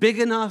is big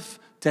enough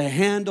to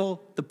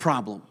handle the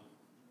problem.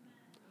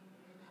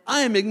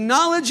 I am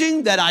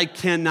acknowledging that I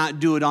cannot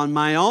do it on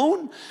my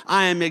own.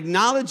 I am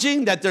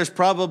acknowledging that there's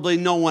probably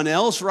no one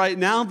else right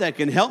now that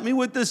can help me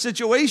with this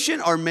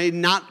situation, or may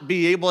not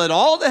be able at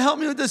all to help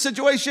me with this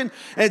situation.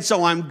 And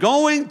so I'm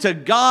going to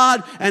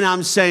God and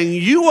I'm saying,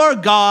 you are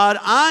God,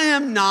 I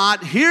am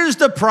not. Here's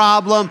the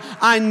problem.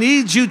 I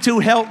need you to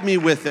help me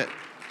with it.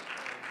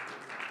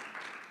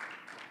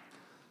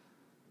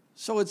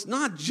 So it's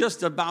not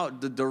just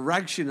about the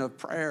direction of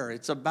prayer.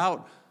 It's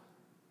about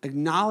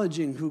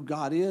acknowledging who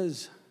God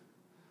is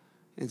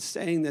and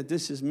saying that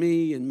this is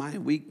me and my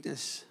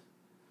weakness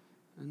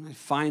and my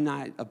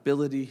finite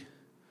ability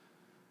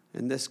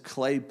and this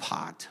clay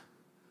pot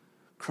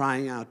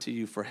crying out to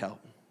you for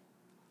help.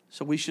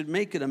 So we should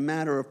make it a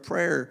matter of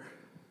prayer.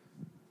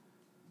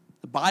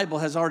 The Bible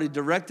has already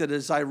directed,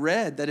 as I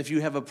read, that if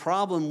you have a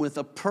problem with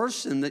a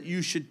person, that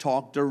you should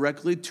talk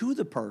directly to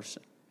the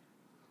person.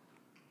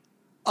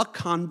 A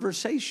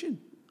conversation.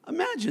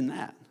 Imagine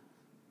that.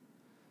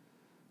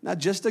 Now,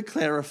 just to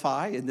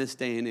clarify, in this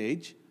day and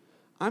age,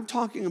 I'm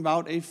talking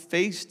about a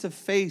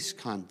face-to-face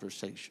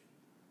conversation.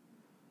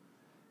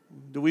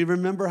 Do we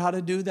remember how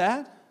to do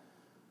that?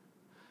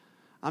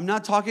 I'm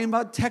not talking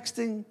about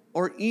texting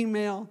or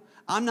email.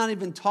 I'm not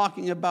even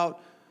talking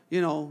about,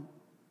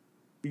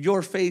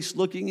 your face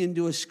looking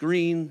into a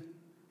screen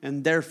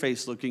and their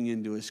face looking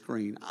into a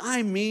screen.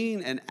 I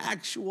mean an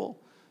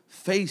actual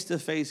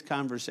face-to-face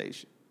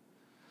conversation.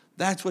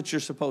 That's what you're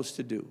supposed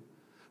to do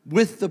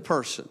with the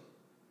person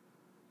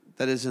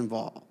that is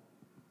involved.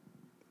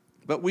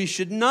 But we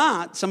should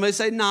not, somebody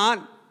say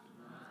not,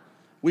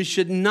 we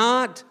should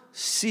not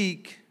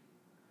seek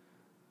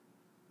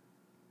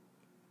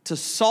to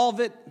solve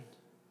it,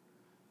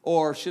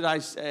 or should I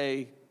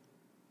say,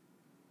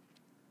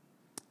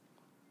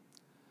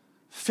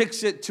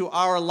 fix it to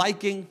our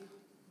liking,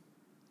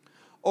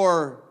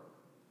 or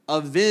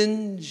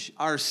avenge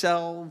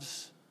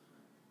ourselves.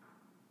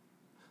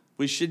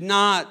 We should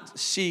not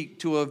seek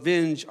to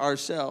avenge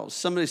ourselves.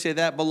 Somebody say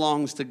that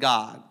belongs to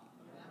God.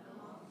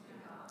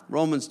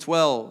 Romans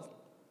 12.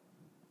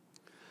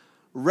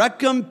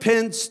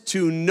 Recompense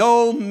to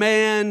no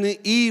man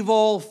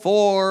evil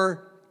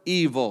for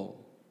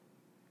evil.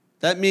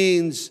 That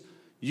means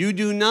you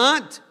do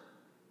not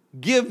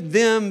give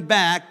them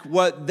back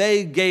what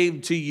they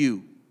gave to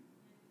you.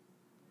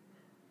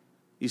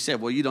 You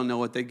said, well, you don't know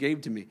what they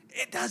gave to me.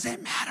 It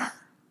doesn't matter.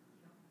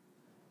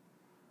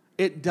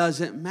 It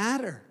doesn't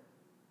matter.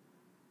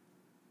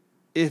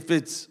 If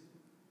it's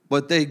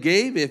what they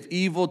gave, if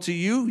evil to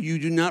you, you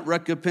do not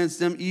recompense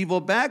them evil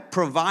back.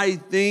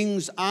 Provide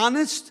things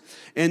honest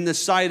in the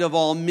sight of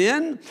all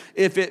men.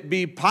 If it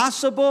be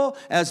possible,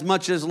 as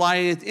much as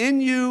lieth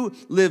in you,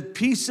 live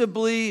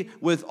peaceably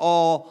with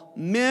all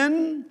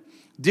men.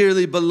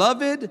 Dearly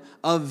beloved,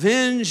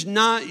 avenge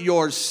not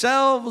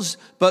yourselves,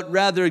 but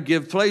rather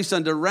give place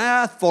unto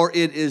wrath, for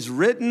it is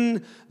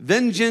written,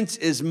 vengeance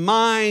is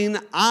mine,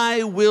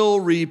 I will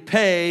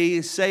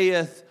repay,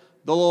 saith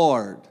the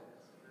Lord.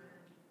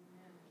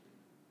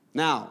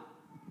 Now,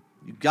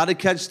 you've got to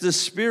catch the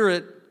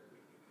spirit.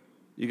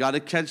 You got to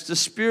catch the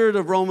spirit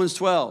of Romans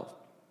 12.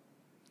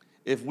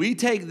 If we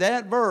take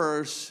that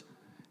verse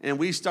and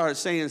we start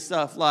saying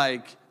stuff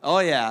like, oh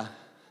yeah,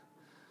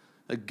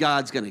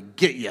 God's going to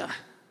get you.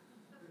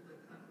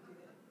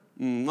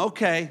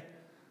 Okay,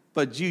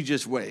 but you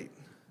just wait.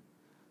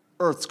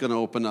 Earth's going to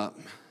open up,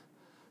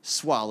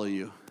 swallow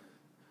you.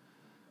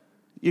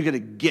 You're going to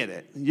get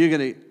it.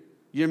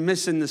 You're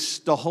missing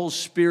the whole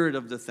spirit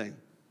of the thing.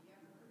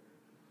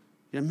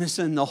 You're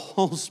missing the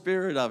whole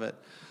spirit of it.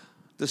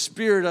 The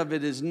spirit of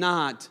it is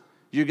not,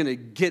 you're going to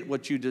get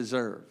what you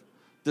deserve.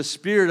 The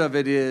spirit of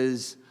it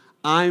is,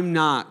 I'm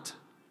not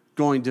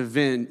going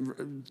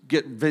to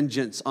get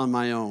vengeance on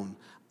my own.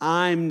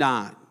 I'm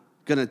not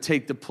going to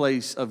take the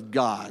place of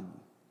God.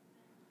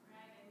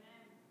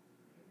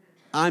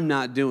 I'm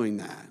not doing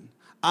that.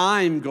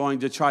 I'm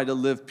going to try to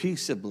live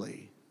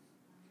peaceably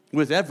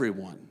with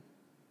everyone.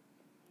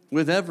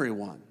 With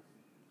everyone.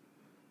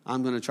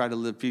 I'm going to try to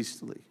live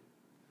peacefully.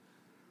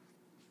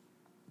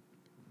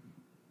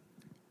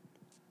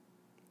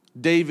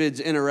 David's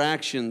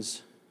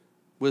interactions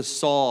with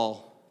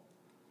Saul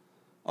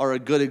are a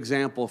good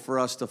example for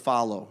us to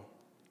follow.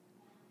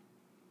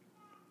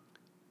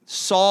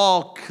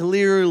 Saul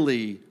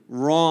clearly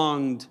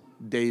wronged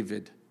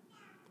David.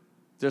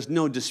 There's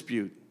no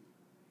dispute.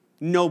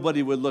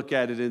 Nobody would look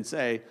at it and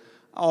say,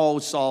 oh,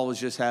 Saul was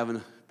just having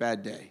a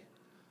bad day.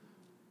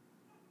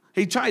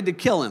 He tried to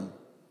kill him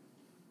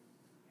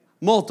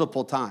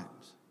multiple times.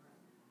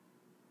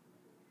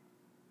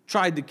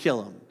 Tried to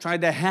kill him,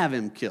 tried to have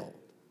him killed.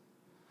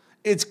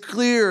 It's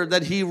clear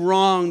that he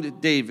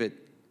wronged David.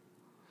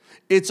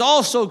 It's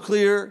also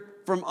clear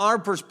from our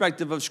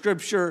perspective of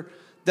Scripture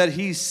that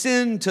he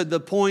sinned to the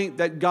point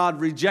that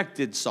God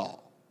rejected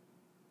Saul.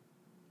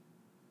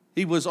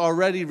 He was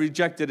already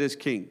rejected as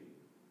king,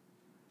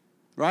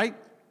 right?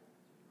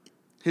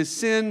 His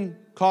sin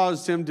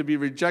caused him to be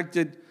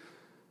rejected.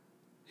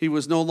 He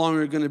was no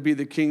longer going to be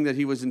the king that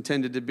he was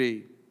intended to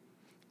be.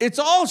 It's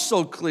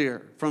also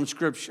clear from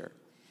Scripture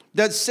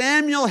that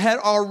Samuel had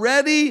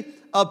already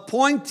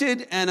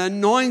appointed and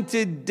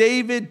anointed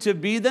David to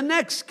be the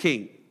next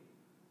king.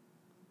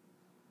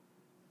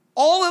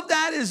 All of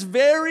that is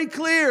very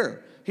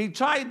clear. He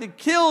tried to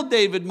kill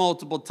David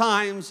multiple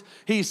times.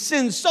 He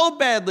sinned so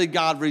badly,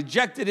 God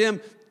rejected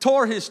him,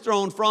 tore his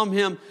throne from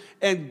him,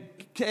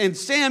 and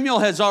Samuel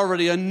has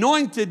already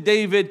anointed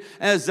David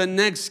as the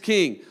next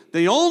king.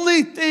 The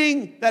only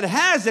thing that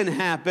hasn't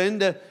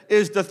happened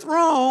is the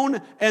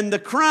throne and the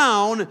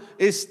crown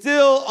is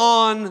still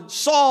on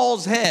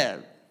Saul's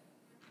head.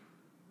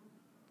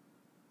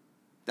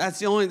 That's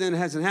the only thing that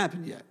hasn't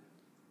happened yet.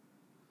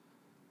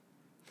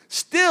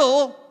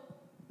 Still,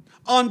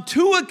 on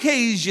 2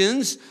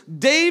 occasions,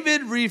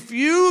 David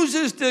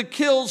refuses to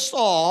kill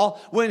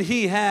Saul when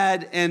he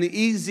had an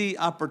easy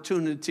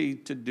opportunity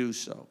to do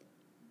so.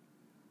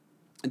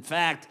 In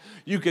fact,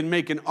 you can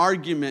make an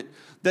argument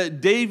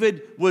that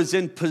David was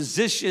in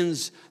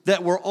positions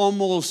that were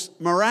almost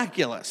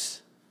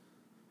miraculous.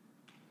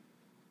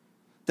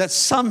 That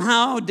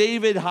somehow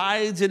David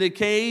hides in a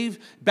cave,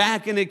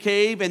 back in a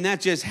cave, and that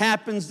just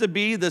happens to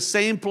be the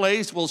same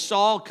place where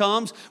Saul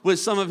comes with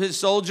some of his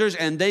soldiers,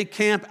 and they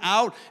camp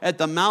out at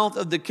the mouth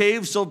of the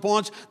cave so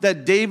much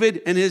that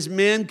David and his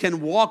men can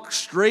walk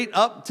straight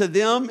up to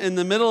them in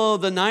the middle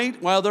of the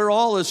night while they're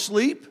all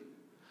asleep.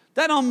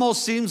 That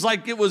almost seems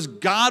like it was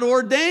God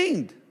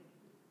ordained.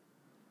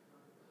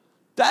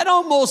 That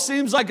almost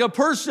seems like a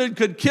person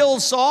could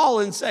kill Saul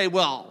and say,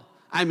 well,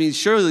 I mean,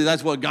 surely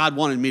that's what God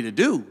wanted me to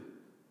do.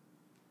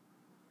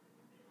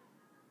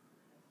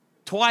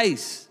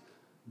 Twice,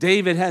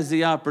 David has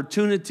the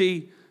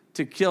opportunity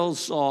to kill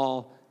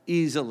Saul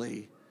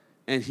easily,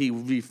 and he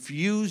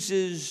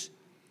refuses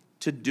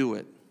to do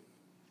it.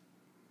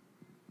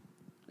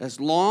 As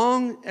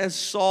long as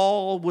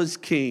Saul was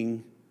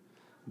king,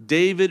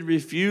 David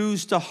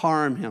refused to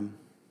harm him.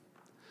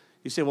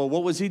 You say, well,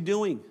 what was he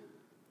doing?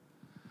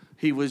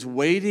 He was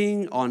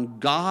waiting on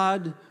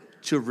God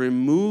to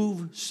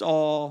remove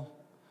Saul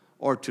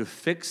or to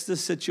fix the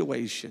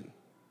situation.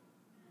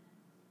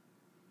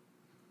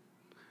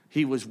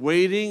 He was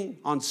waiting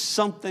on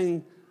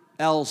something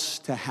else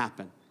to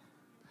happen.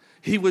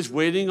 He was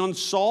waiting on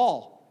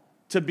Saul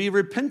to be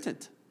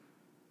repentant.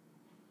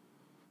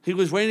 He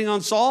was waiting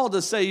on Saul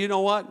to say, you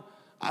know what?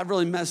 I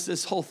really messed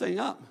this whole thing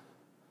up.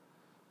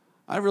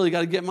 I really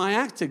got to get my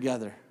act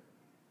together.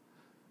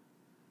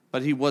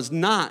 But he was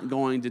not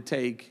going to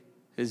take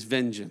his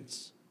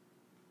vengeance.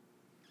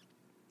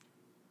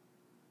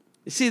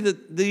 You see,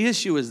 the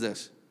issue is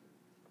this.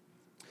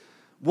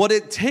 What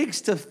it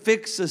takes to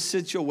fix a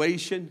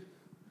situation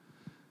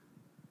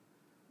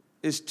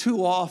is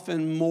too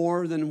often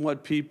more than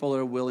what people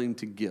are willing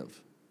to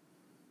give.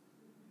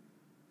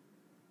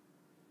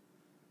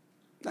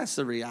 That's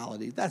the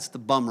reality. That's the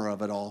bummer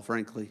of it all,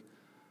 frankly.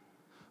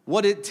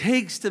 What it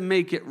takes to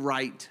make it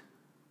right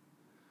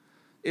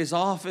is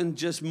often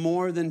just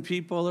more than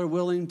people are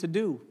willing to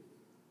do.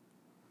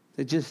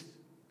 They just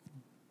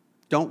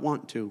don't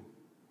want to.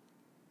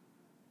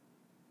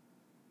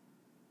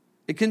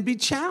 It can be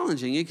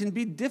challenging. It can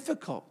be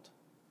difficult.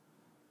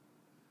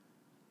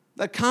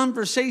 The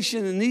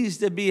conversation needs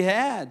to be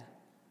had.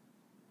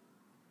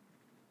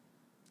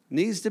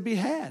 Needs to be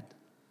had.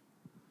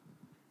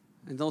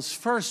 And those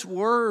first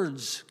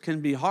words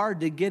can be hard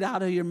to get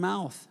out of your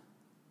mouth.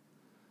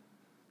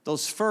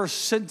 Those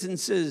first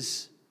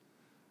sentences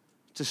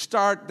to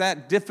start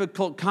that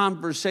difficult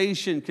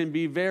conversation can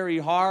be very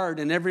hard,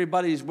 and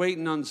everybody's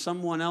waiting on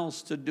someone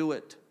else to do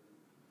it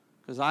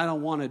because I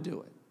don't want to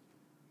do it.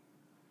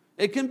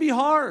 It can be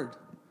hard.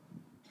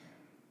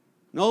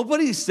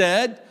 Nobody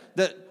said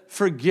that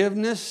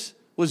forgiveness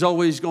was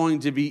always going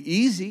to be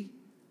easy.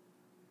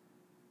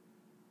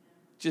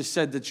 Just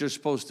said that you're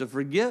supposed to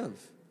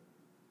forgive.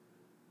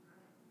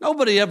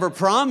 Nobody ever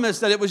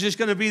promised that it was just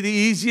going to be the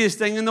easiest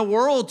thing in the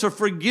world to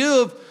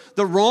forgive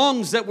the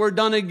wrongs that were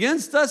done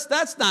against us.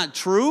 That's not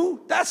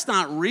true. That's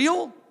not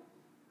real.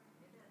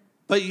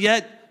 But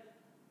yet,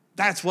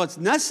 that's what's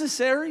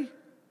necessary.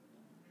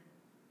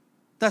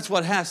 That's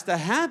what has to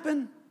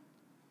happen.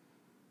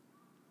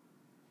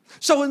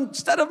 So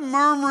instead of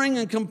murmuring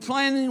and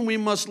complaining, we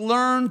must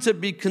learn to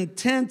be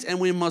content and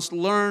we must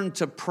learn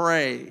to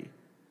pray.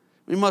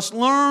 We must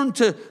learn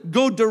to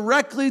go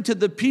directly to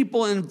the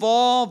people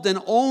involved and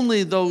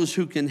only those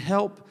who can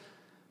help.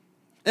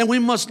 And we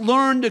must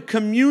learn to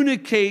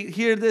communicate,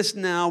 hear this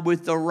now,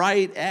 with the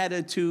right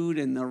attitude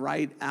and the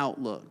right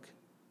outlook.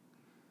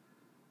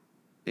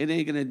 It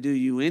ain't going to do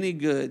you any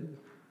good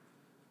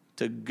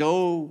to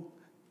go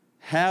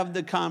have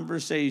the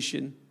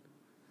conversation,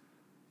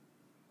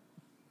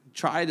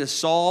 try to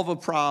solve a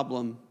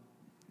problem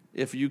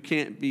if you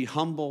can't be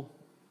humble,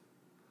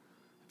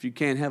 if you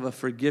can't have a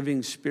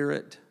forgiving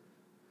spirit,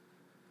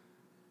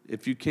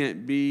 if you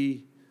can't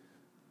be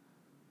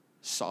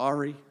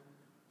sorry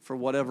for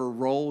whatever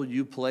role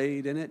you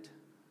played in it.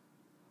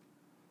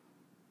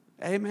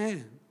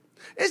 Amen.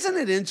 Isn't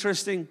it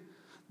interesting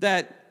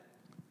that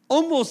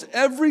almost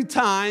every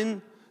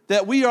time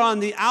that we are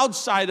on the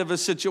outside of a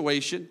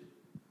situation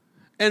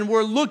and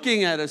we're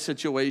looking at a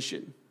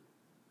situation,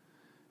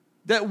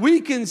 that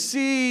we can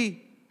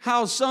see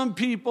how some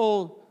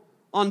people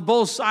on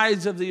both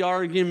sides of the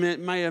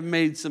argument may have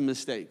made some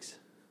mistakes.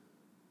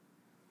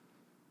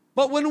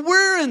 But when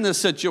we're in the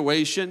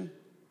situation,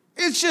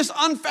 it's just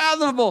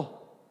unfathomable.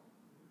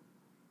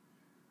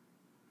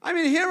 I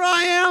mean, here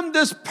I am,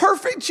 this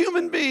perfect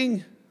human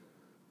being.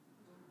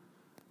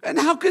 And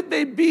how could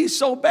they be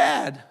so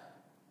bad?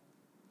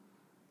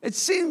 It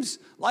seems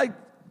like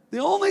the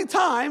only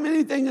time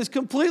anything is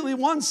completely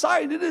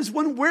one-sided is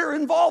when we're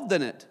involved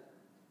in it.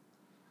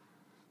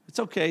 It's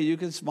okay, you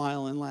can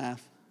smile and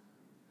laugh.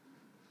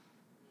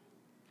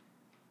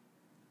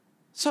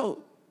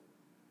 So,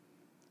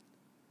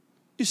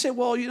 you say,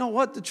 well, you know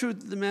what? The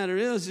truth of the matter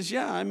is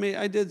yeah,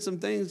 I did some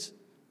things.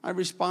 I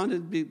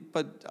responded,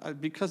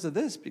 but because of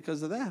this,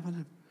 because of that.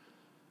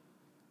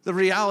 The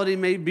reality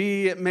may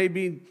be, it may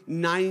be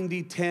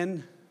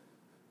 90-10.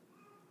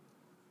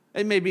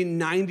 It may be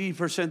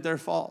 90% their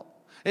fault.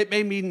 It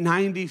may be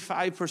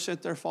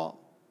 95% their fault.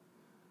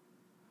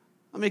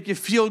 I'll make you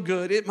feel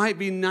good. It might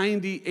be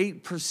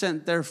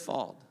 98% their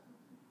fault.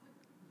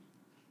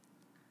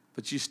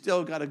 But you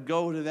still got to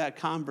go to that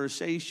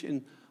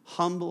conversation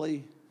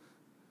humbly,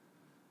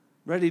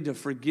 ready to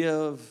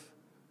forgive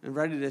and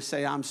ready to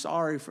say, I'm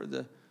sorry for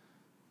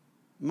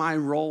my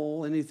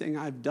role, anything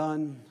I've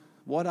done,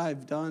 what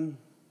I've done.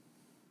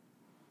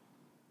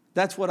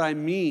 That's what I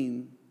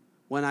mean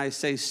when I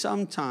say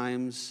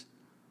sometimes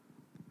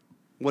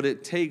what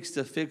it takes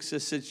to fix a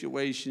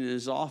situation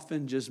is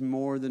often just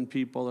more than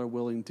people are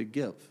willing to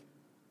give.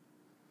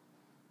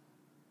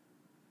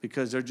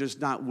 Because they're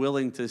just not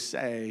willing to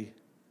say,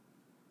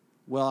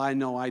 well, I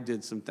know I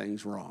did some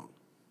things wrong.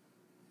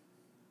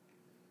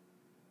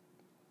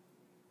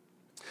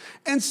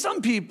 And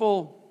some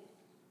people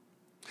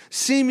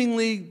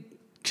seemingly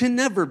can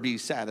never be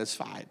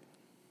satisfied.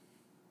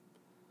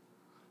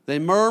 They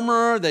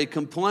murmur, they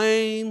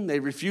complain,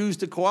 they refuse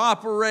to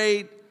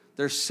cooperate,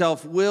 they're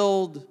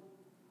self-willed.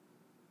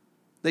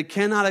 They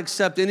cannot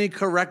accept any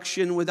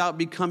correction without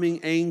becoming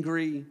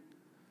angry.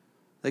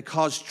 They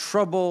cause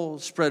trouble,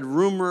 spread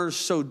rumors,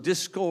 sow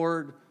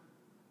discord.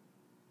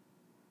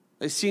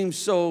 They seem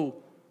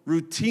so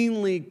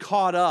routinely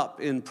caught up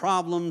in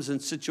problems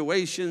and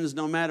situations,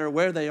 no matter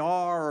where they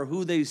are or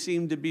who they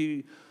seem to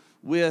be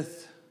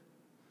with.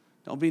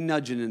 Don't be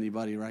nudging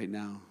anybody right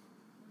now.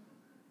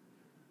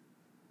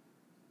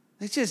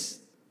 It's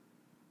just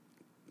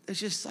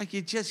like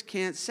you just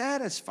can't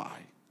satisfy.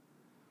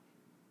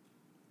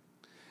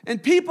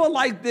 And people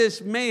like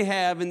this may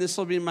have, and this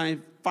will be my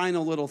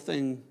final little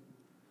thing,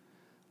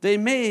 they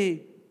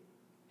may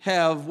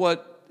have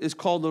what is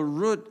called a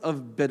root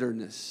of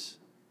bitterness.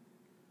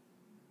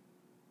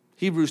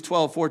 Hebrews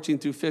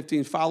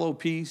 12:14-15, follow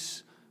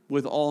peace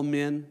with all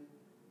men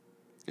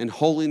and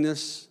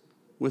holiness,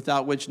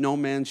 without which no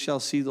man shall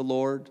see the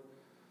Lord.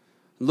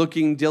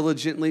 Looking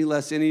diligently,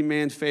 lest any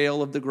man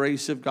fail of the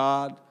grace of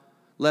God,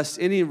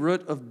 lest any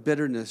root of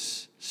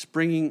bitterness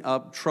springing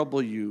up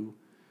trouble you,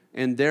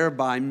 and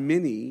thereby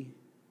many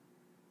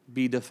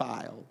be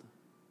defiled.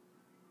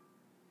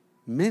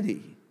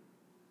 Many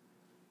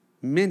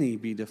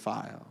be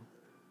defiled.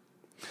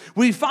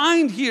 We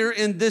find here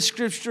in this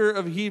scripture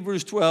of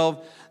Hebrews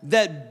 12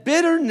 that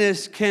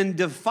bitterness can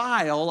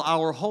defile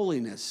our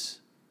holiness.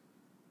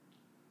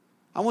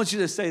 I want you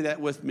to say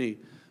that with me.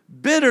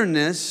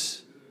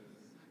 Bitterness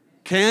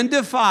can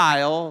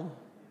defile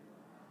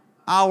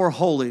our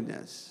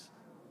holiness.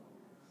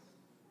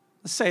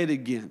 Let's say it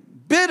again.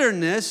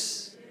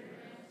 Bitterness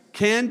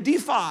can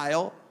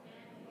defile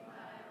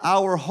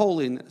our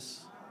holiness.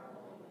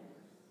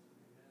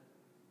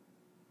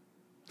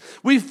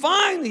 We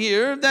find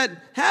here that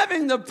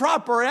having the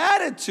proper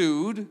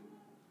attitude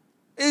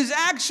is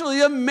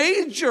actually a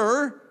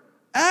major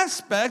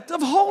aspect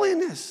of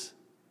holiness.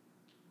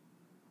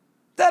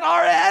 That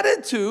our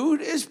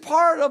attitude is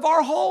part of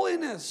our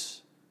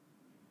holiness.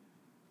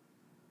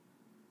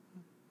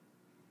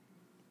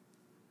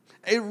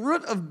 A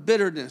root of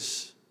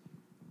bitterness.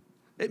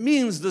 It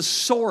means the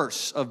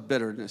source of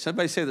bitterness.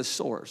 Everybody say the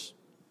source.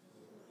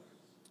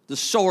 The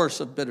source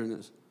of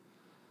bitterness.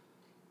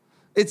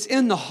 It's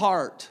in the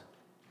heart.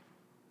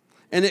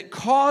 And it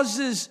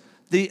causes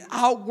the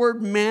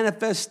outward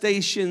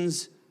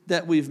manifestations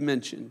that we've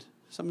mentioned,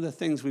 some of the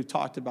things we've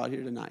talked about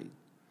here tonight,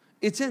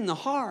 it's in the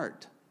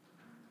heart,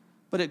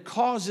 but it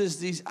causes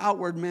these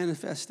outward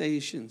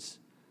manifestations.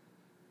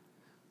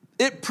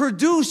 It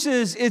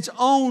produces its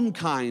own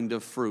kind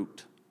of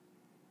fruit.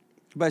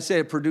 If I say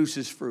it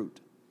produces fruit.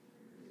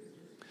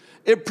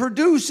 It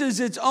produces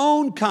its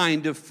own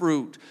kind of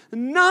fruit,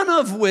 none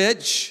of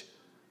which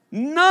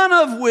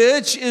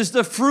is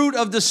the fruit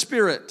of the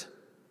Spirit.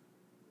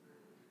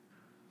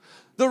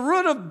 The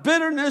root of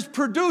bitterness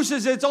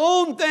produces its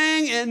own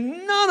thing,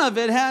 and none of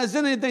it has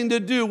anything to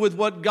do with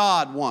what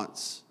God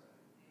wants.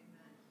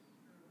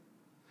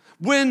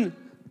 When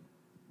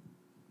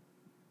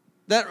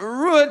that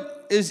root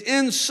is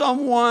in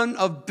someone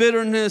of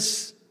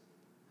bitterness,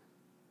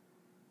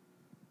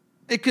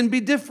 it can be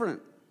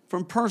different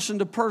from person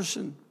to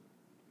person.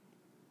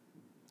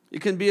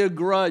 It can be a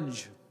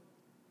grudge.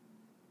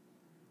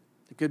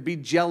 It could be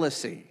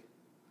jealousy.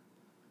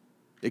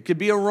 It could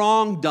be a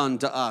wrong done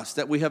to us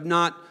that we have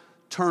not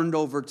turned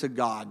over to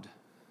God.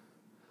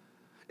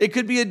 It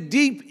could be a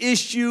deep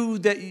issue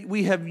that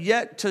we have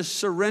yet to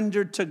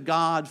surrender to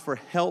God for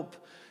help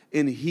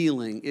in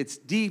healing. It's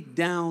deep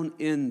down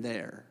in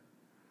there.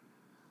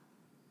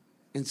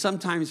 And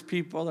sometimes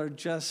people are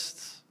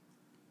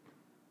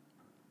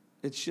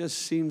it just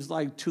seems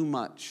like too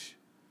much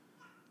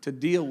to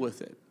deal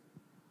with it.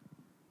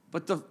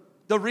 But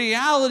the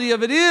reality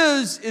of it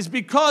is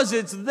because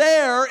it's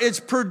there, it's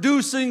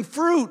producing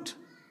fruit.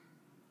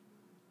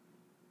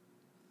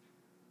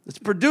 It's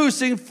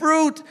producing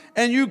fruit,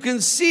 and you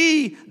can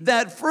see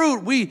that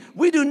fruit.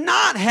 We do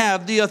not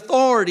have the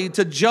authority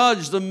to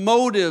judge the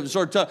motives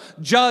or to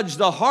judge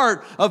the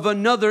heart of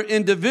another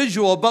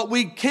individual, but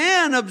we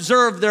can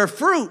observe their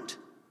fruit.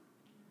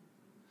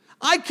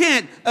 I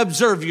can't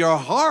observe your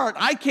heart.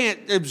 I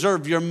can't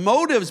observe your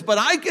motives, but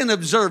I can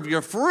observe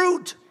your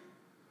fruit.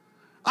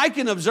 I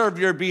can observe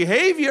your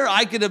behavior.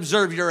 I can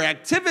observe your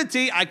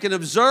activity. I can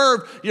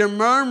observe your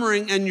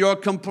murmuring and your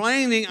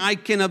complaining. I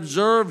can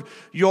observe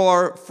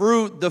your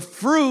fruit. The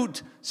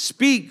fruit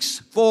speaks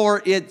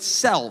for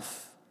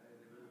itself.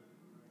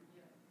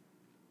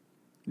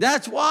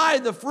 That's why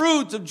the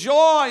fruits of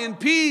joy and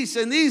peace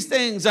and these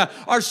things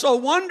are so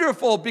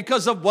wonderful,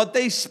 because of what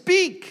they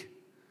speak.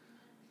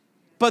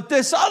 But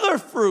this other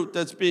fruit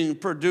that's being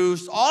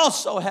produced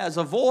also has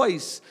a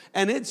voice,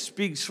 and it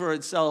speaks for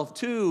itself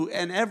too,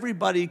 and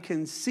everybody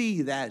can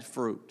see that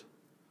fruit.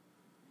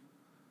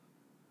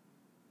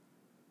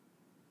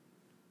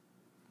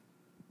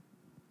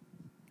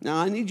 Now,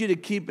 I need you to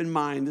keep in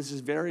mind, this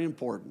is very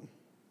important.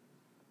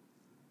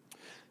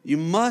 You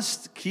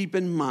must keep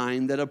in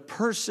mind that a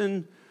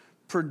person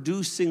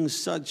producing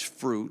such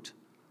fruit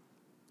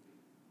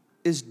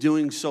is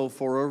doing so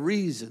for a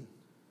reason.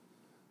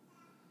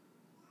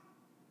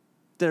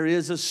 There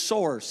is a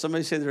source.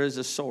 Somebody say there is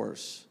a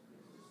source.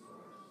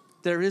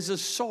 There is a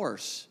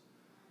source.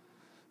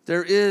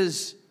 There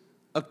is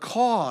a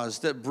cause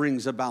that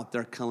brings about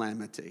their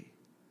calamity.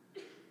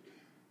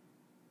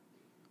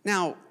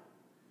 Now,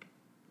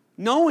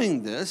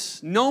 knowing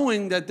this,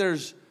 knowing that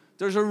there's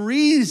a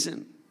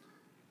reason.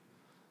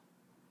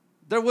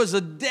 There was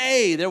a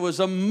day, there was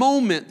a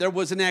moment, there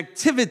was an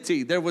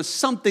activity, there was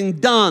something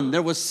done,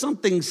 there was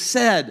something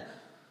said.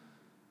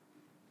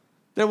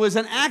 There was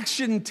an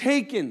action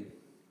taken.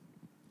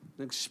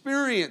 An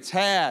experience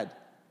had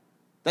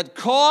that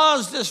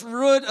caused this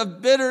root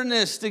of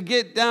bitterness to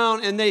get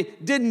down, and they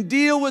didn't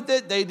deal with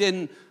it, they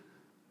didn't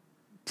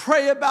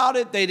pray about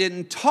it, they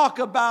didn't talk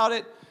about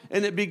it,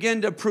 and it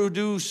began to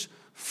produce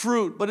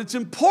fruit. But it's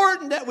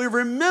important that we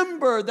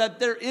remember that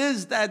there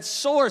is that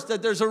source,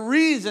 that there's a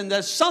reason,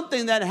 there's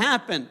something that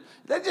happened.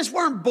 They just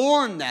weren't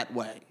born that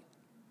way.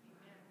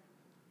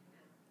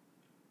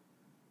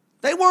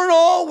 They weren't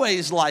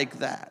always like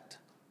that.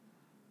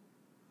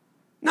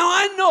 Now,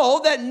 I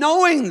know that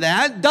knowing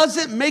that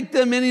doesn't make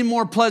them any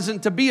more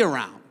pleasant to be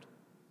around.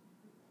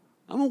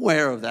 I'm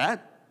aware of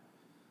that.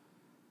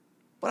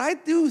 But I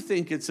do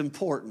think it's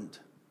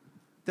important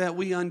that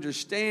we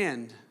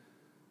understand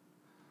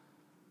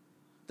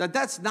that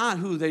that's not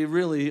who they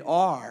really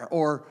are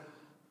or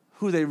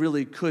who they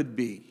really could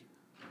be.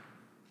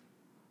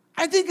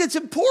 I think it's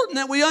important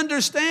that we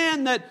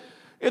understand that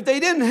if they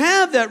didn't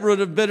have that root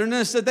of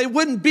bitterness, that they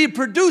wouldn't be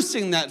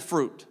producing that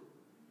fruit.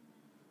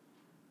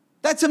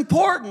 That's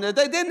important, that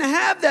they didn't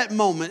have that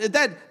moment, if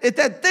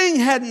that thing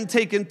hadn't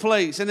taken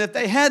place, and if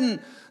they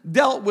hadn't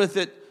dealt with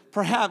it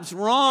perhaps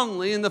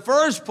wrongly in the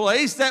first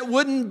place, that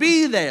wouldn't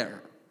be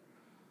there.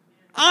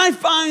 I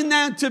find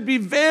that to be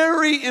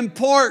very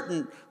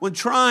important when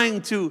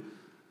trying to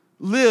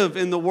live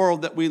in the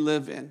world that we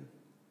live in,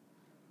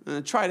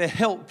 and try to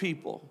help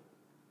people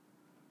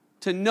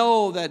to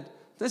know that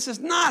this is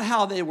not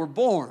how they were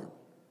born.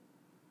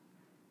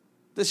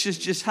 This is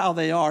just how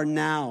they are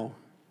now.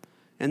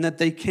 And that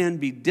they can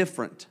be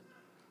different.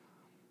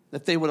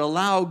 That they would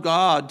allow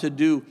God to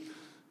do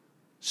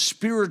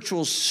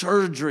spiritual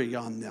surgery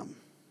on them.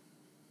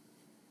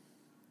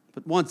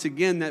 But once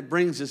again, that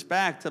brings us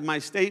back to my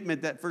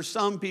statement that for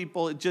some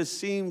people, it just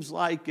seems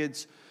like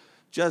it's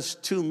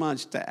just too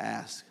much to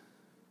ask.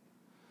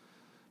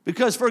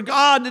 Because for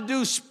God to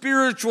do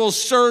spiritual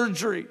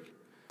surgery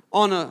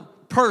on a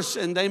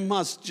person, they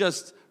must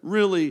just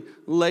really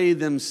lay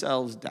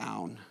themselves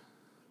down.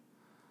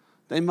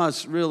 They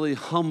must really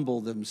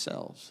humble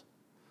themselves.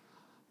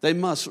 They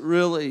must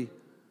really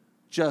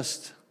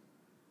just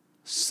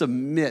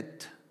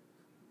submit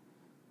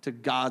to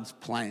God's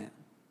plan.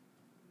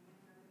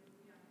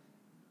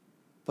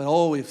 But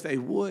oh, if they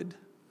would,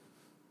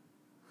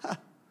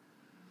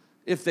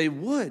 if they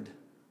would,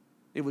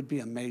 it would be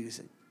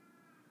amazing.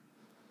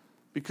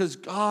 Because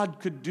God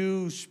could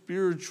do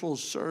spiritual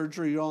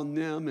surgery on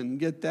them and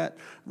get that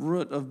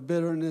root of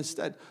bitterness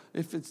that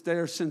if it's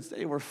there since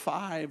they were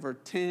 5 or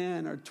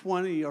 10 or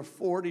 20 or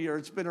 40 or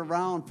it's been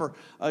around for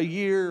a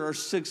year or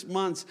 6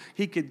 months,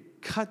 he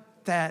could cut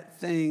that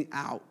thing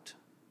out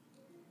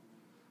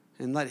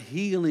and let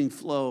healing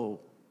flow.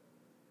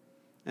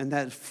 And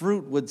that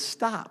fruit would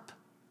stop.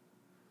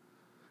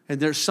 And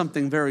there's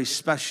something very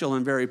special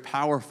and very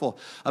powerful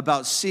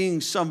about seeing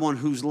someone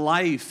whose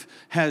life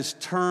has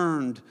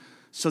turned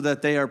so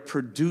that they are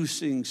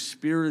producing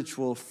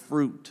spiritual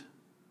fruit.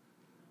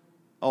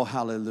 Oh,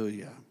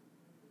 hallelujah.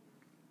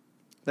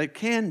 They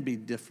can be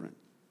different.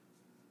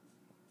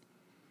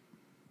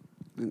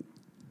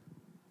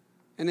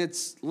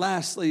 And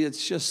lastly,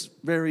 it's just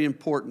very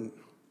important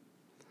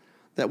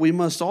that we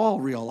must all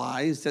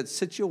realize that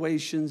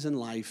situations in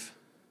life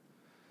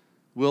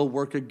will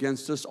work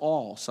against us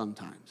all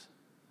sometimes.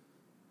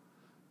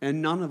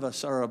 And none of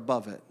us are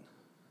above it.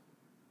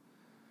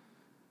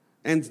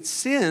 And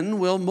sin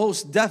will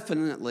most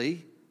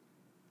definitely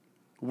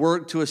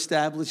work to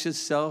establish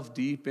itself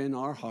deep in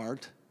our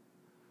heart.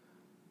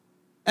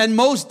 And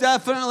most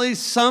definitely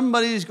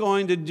somebody's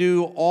going to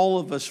do all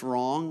of us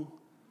wrong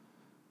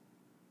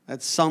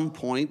at some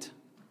point.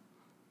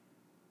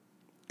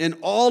 And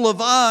all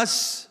of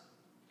us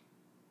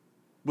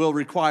will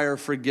require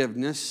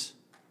forgiveness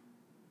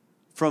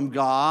from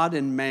God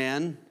and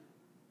man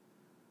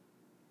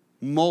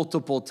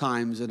multiple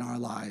times in our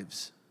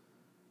lives.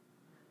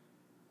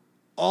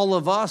 All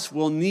of us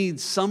will need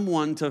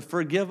someone to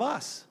forgive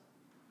us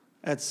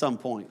at some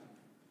point.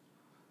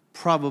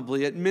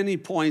 Probably at many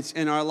points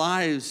in our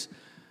lives.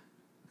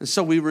 And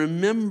so we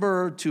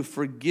remember to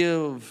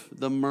forgive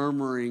the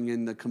murmuring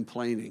and the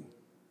complaining.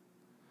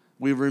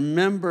 We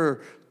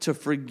remember to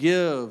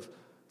forgive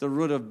the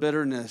root of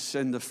bitterness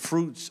and the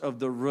fruits of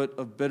the root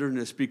of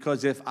bitterness.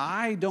 Because if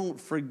I don't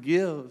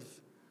forgive,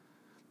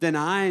 then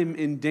I'm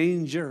in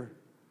danger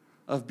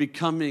of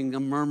becoming a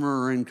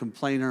murmurer and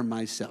complainer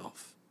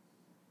myself.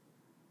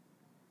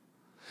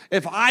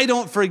 If I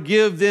don't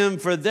forgive them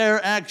for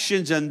their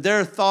actions and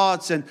their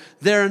thoughts and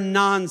their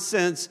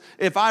nonsense,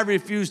 if I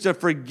refuse to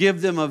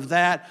forgive them of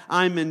that,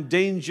 I'm in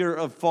danger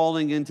of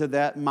falling into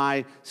that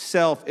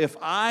myself. If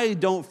I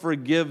don't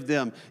forgive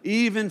them,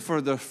 even for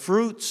the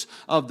fruits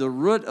of the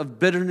root of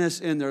bitterness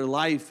in their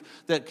life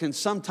that can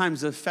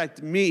sometimes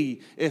affect me,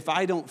 if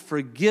I don't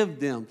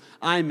forgive them,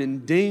 I'm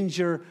in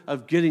danger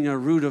of getting a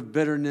root of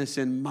bitterness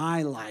in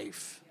my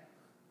life.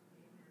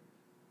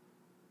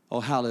 Oh,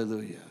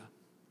 hallelujah.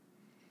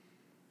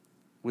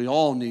 We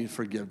all need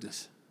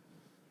forgiveness.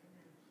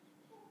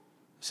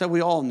 So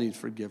we all need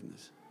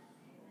forgiveness.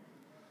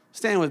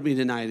 Stand with me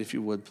tonight if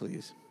you would,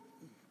 please.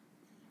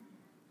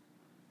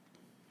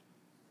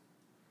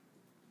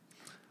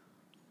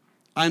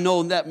 I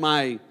know that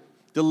my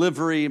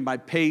delivery, my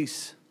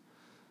pace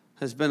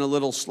has been a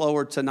little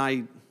slower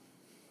tonight.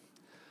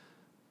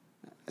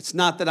 It's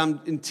not that I'm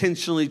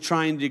intentionally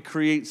trying to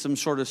create some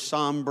sort of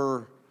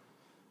somber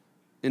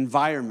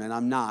environment.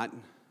 I'm not.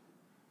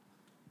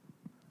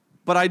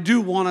 But I do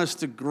want us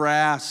to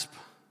grasp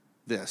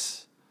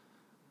this.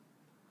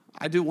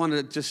 I do want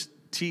to just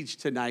teach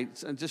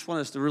tonight. I just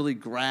want us to really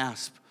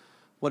grasp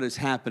what is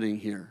happening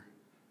here.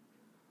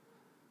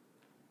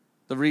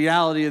 The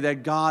reality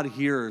that God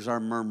hears our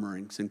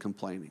murmurings and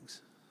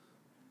complainings.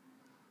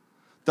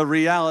 The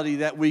reality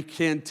that we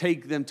can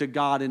take them to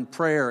God in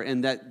prayer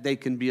and that they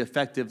can be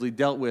effectively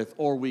dealt with,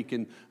 or we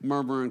can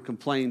murmur and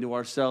complain to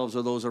ourselves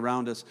or those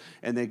around us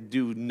and they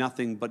do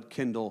nothing but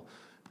kindle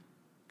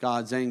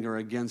God's anger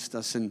against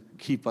us and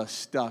keep us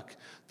stuck.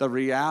 The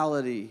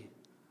reality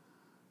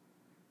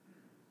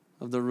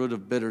of the root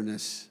of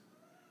bitterness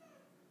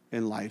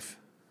in life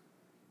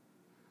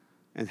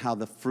and how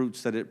the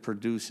fruits that it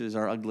produces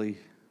are ugly,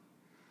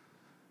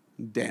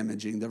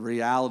 damaging. The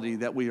reality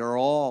that we are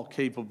all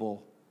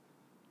capable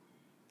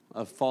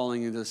of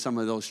falling into some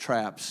of those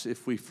traps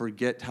if we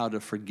forget how to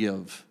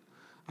forgive.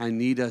 I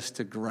need us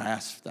to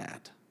grasp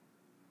that.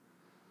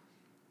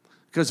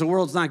 Because the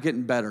world's not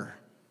getting better.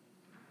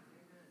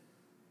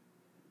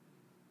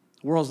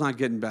 The world's not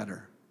getting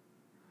better.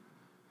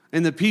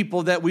 And the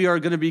people that we are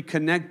going to be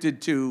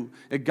connected to,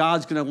 that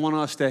God's going to want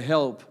us to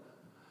help,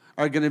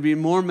 are going to be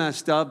more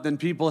messed up than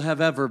people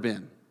have ever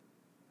been.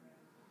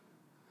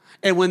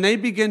 And when they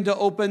begin to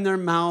open their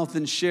mouth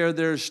and share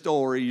their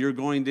story, you're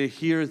going to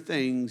hear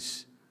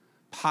things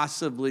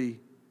possibly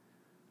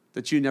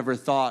that you never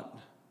thought,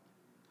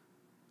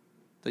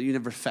 that you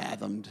never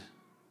fathomed.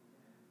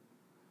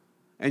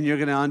 And you're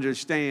going to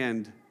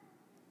understand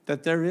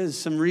that there is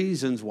some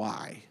reasons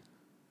why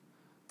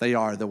they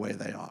are the way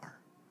they are.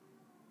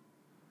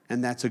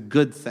 And that's a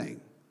good thing.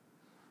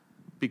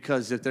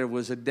 Because if there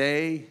was a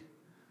day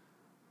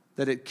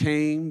that it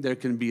came, there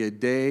can be a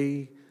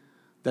day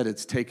that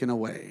it's taken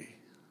away.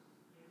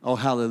 Oh,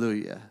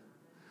 hallelujah.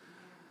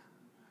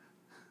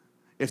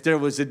 If there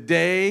was a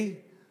day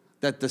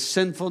that the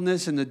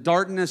sinfulness and the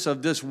darkness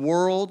of this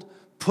world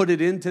put it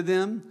into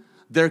them,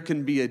 there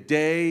can be a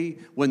day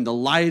when the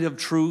light of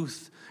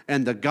truth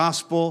and the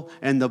gospel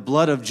and the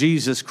blood of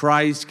Jesus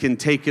Christ can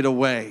take it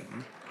away.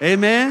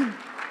 Amen?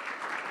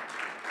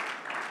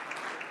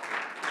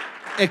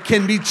 It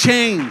can be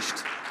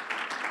changed.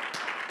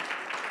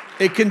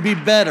 It can be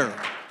better.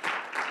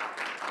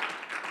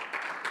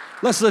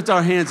 Let's lift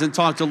our hands and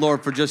talk to the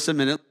Lord for just a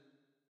minute.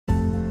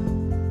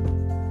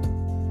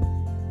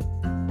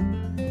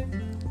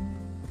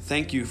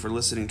 Thank you for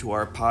listening to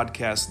our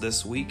podcast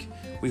this week.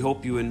 We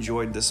hope you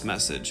enjoyed this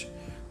message.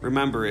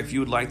 Remember, if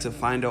you would like to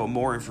find out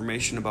more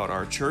information about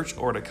our church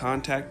or to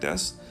contact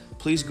us,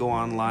 please go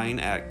online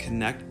at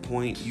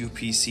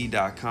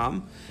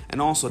connectpointupc.com.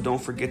 And also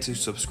don't forget to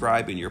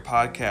subscribe in your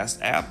podcast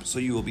app so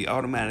you will be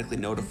automatically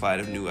notified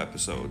of new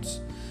episodes.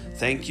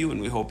 Thank you,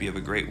 and we hope you have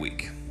a great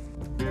week.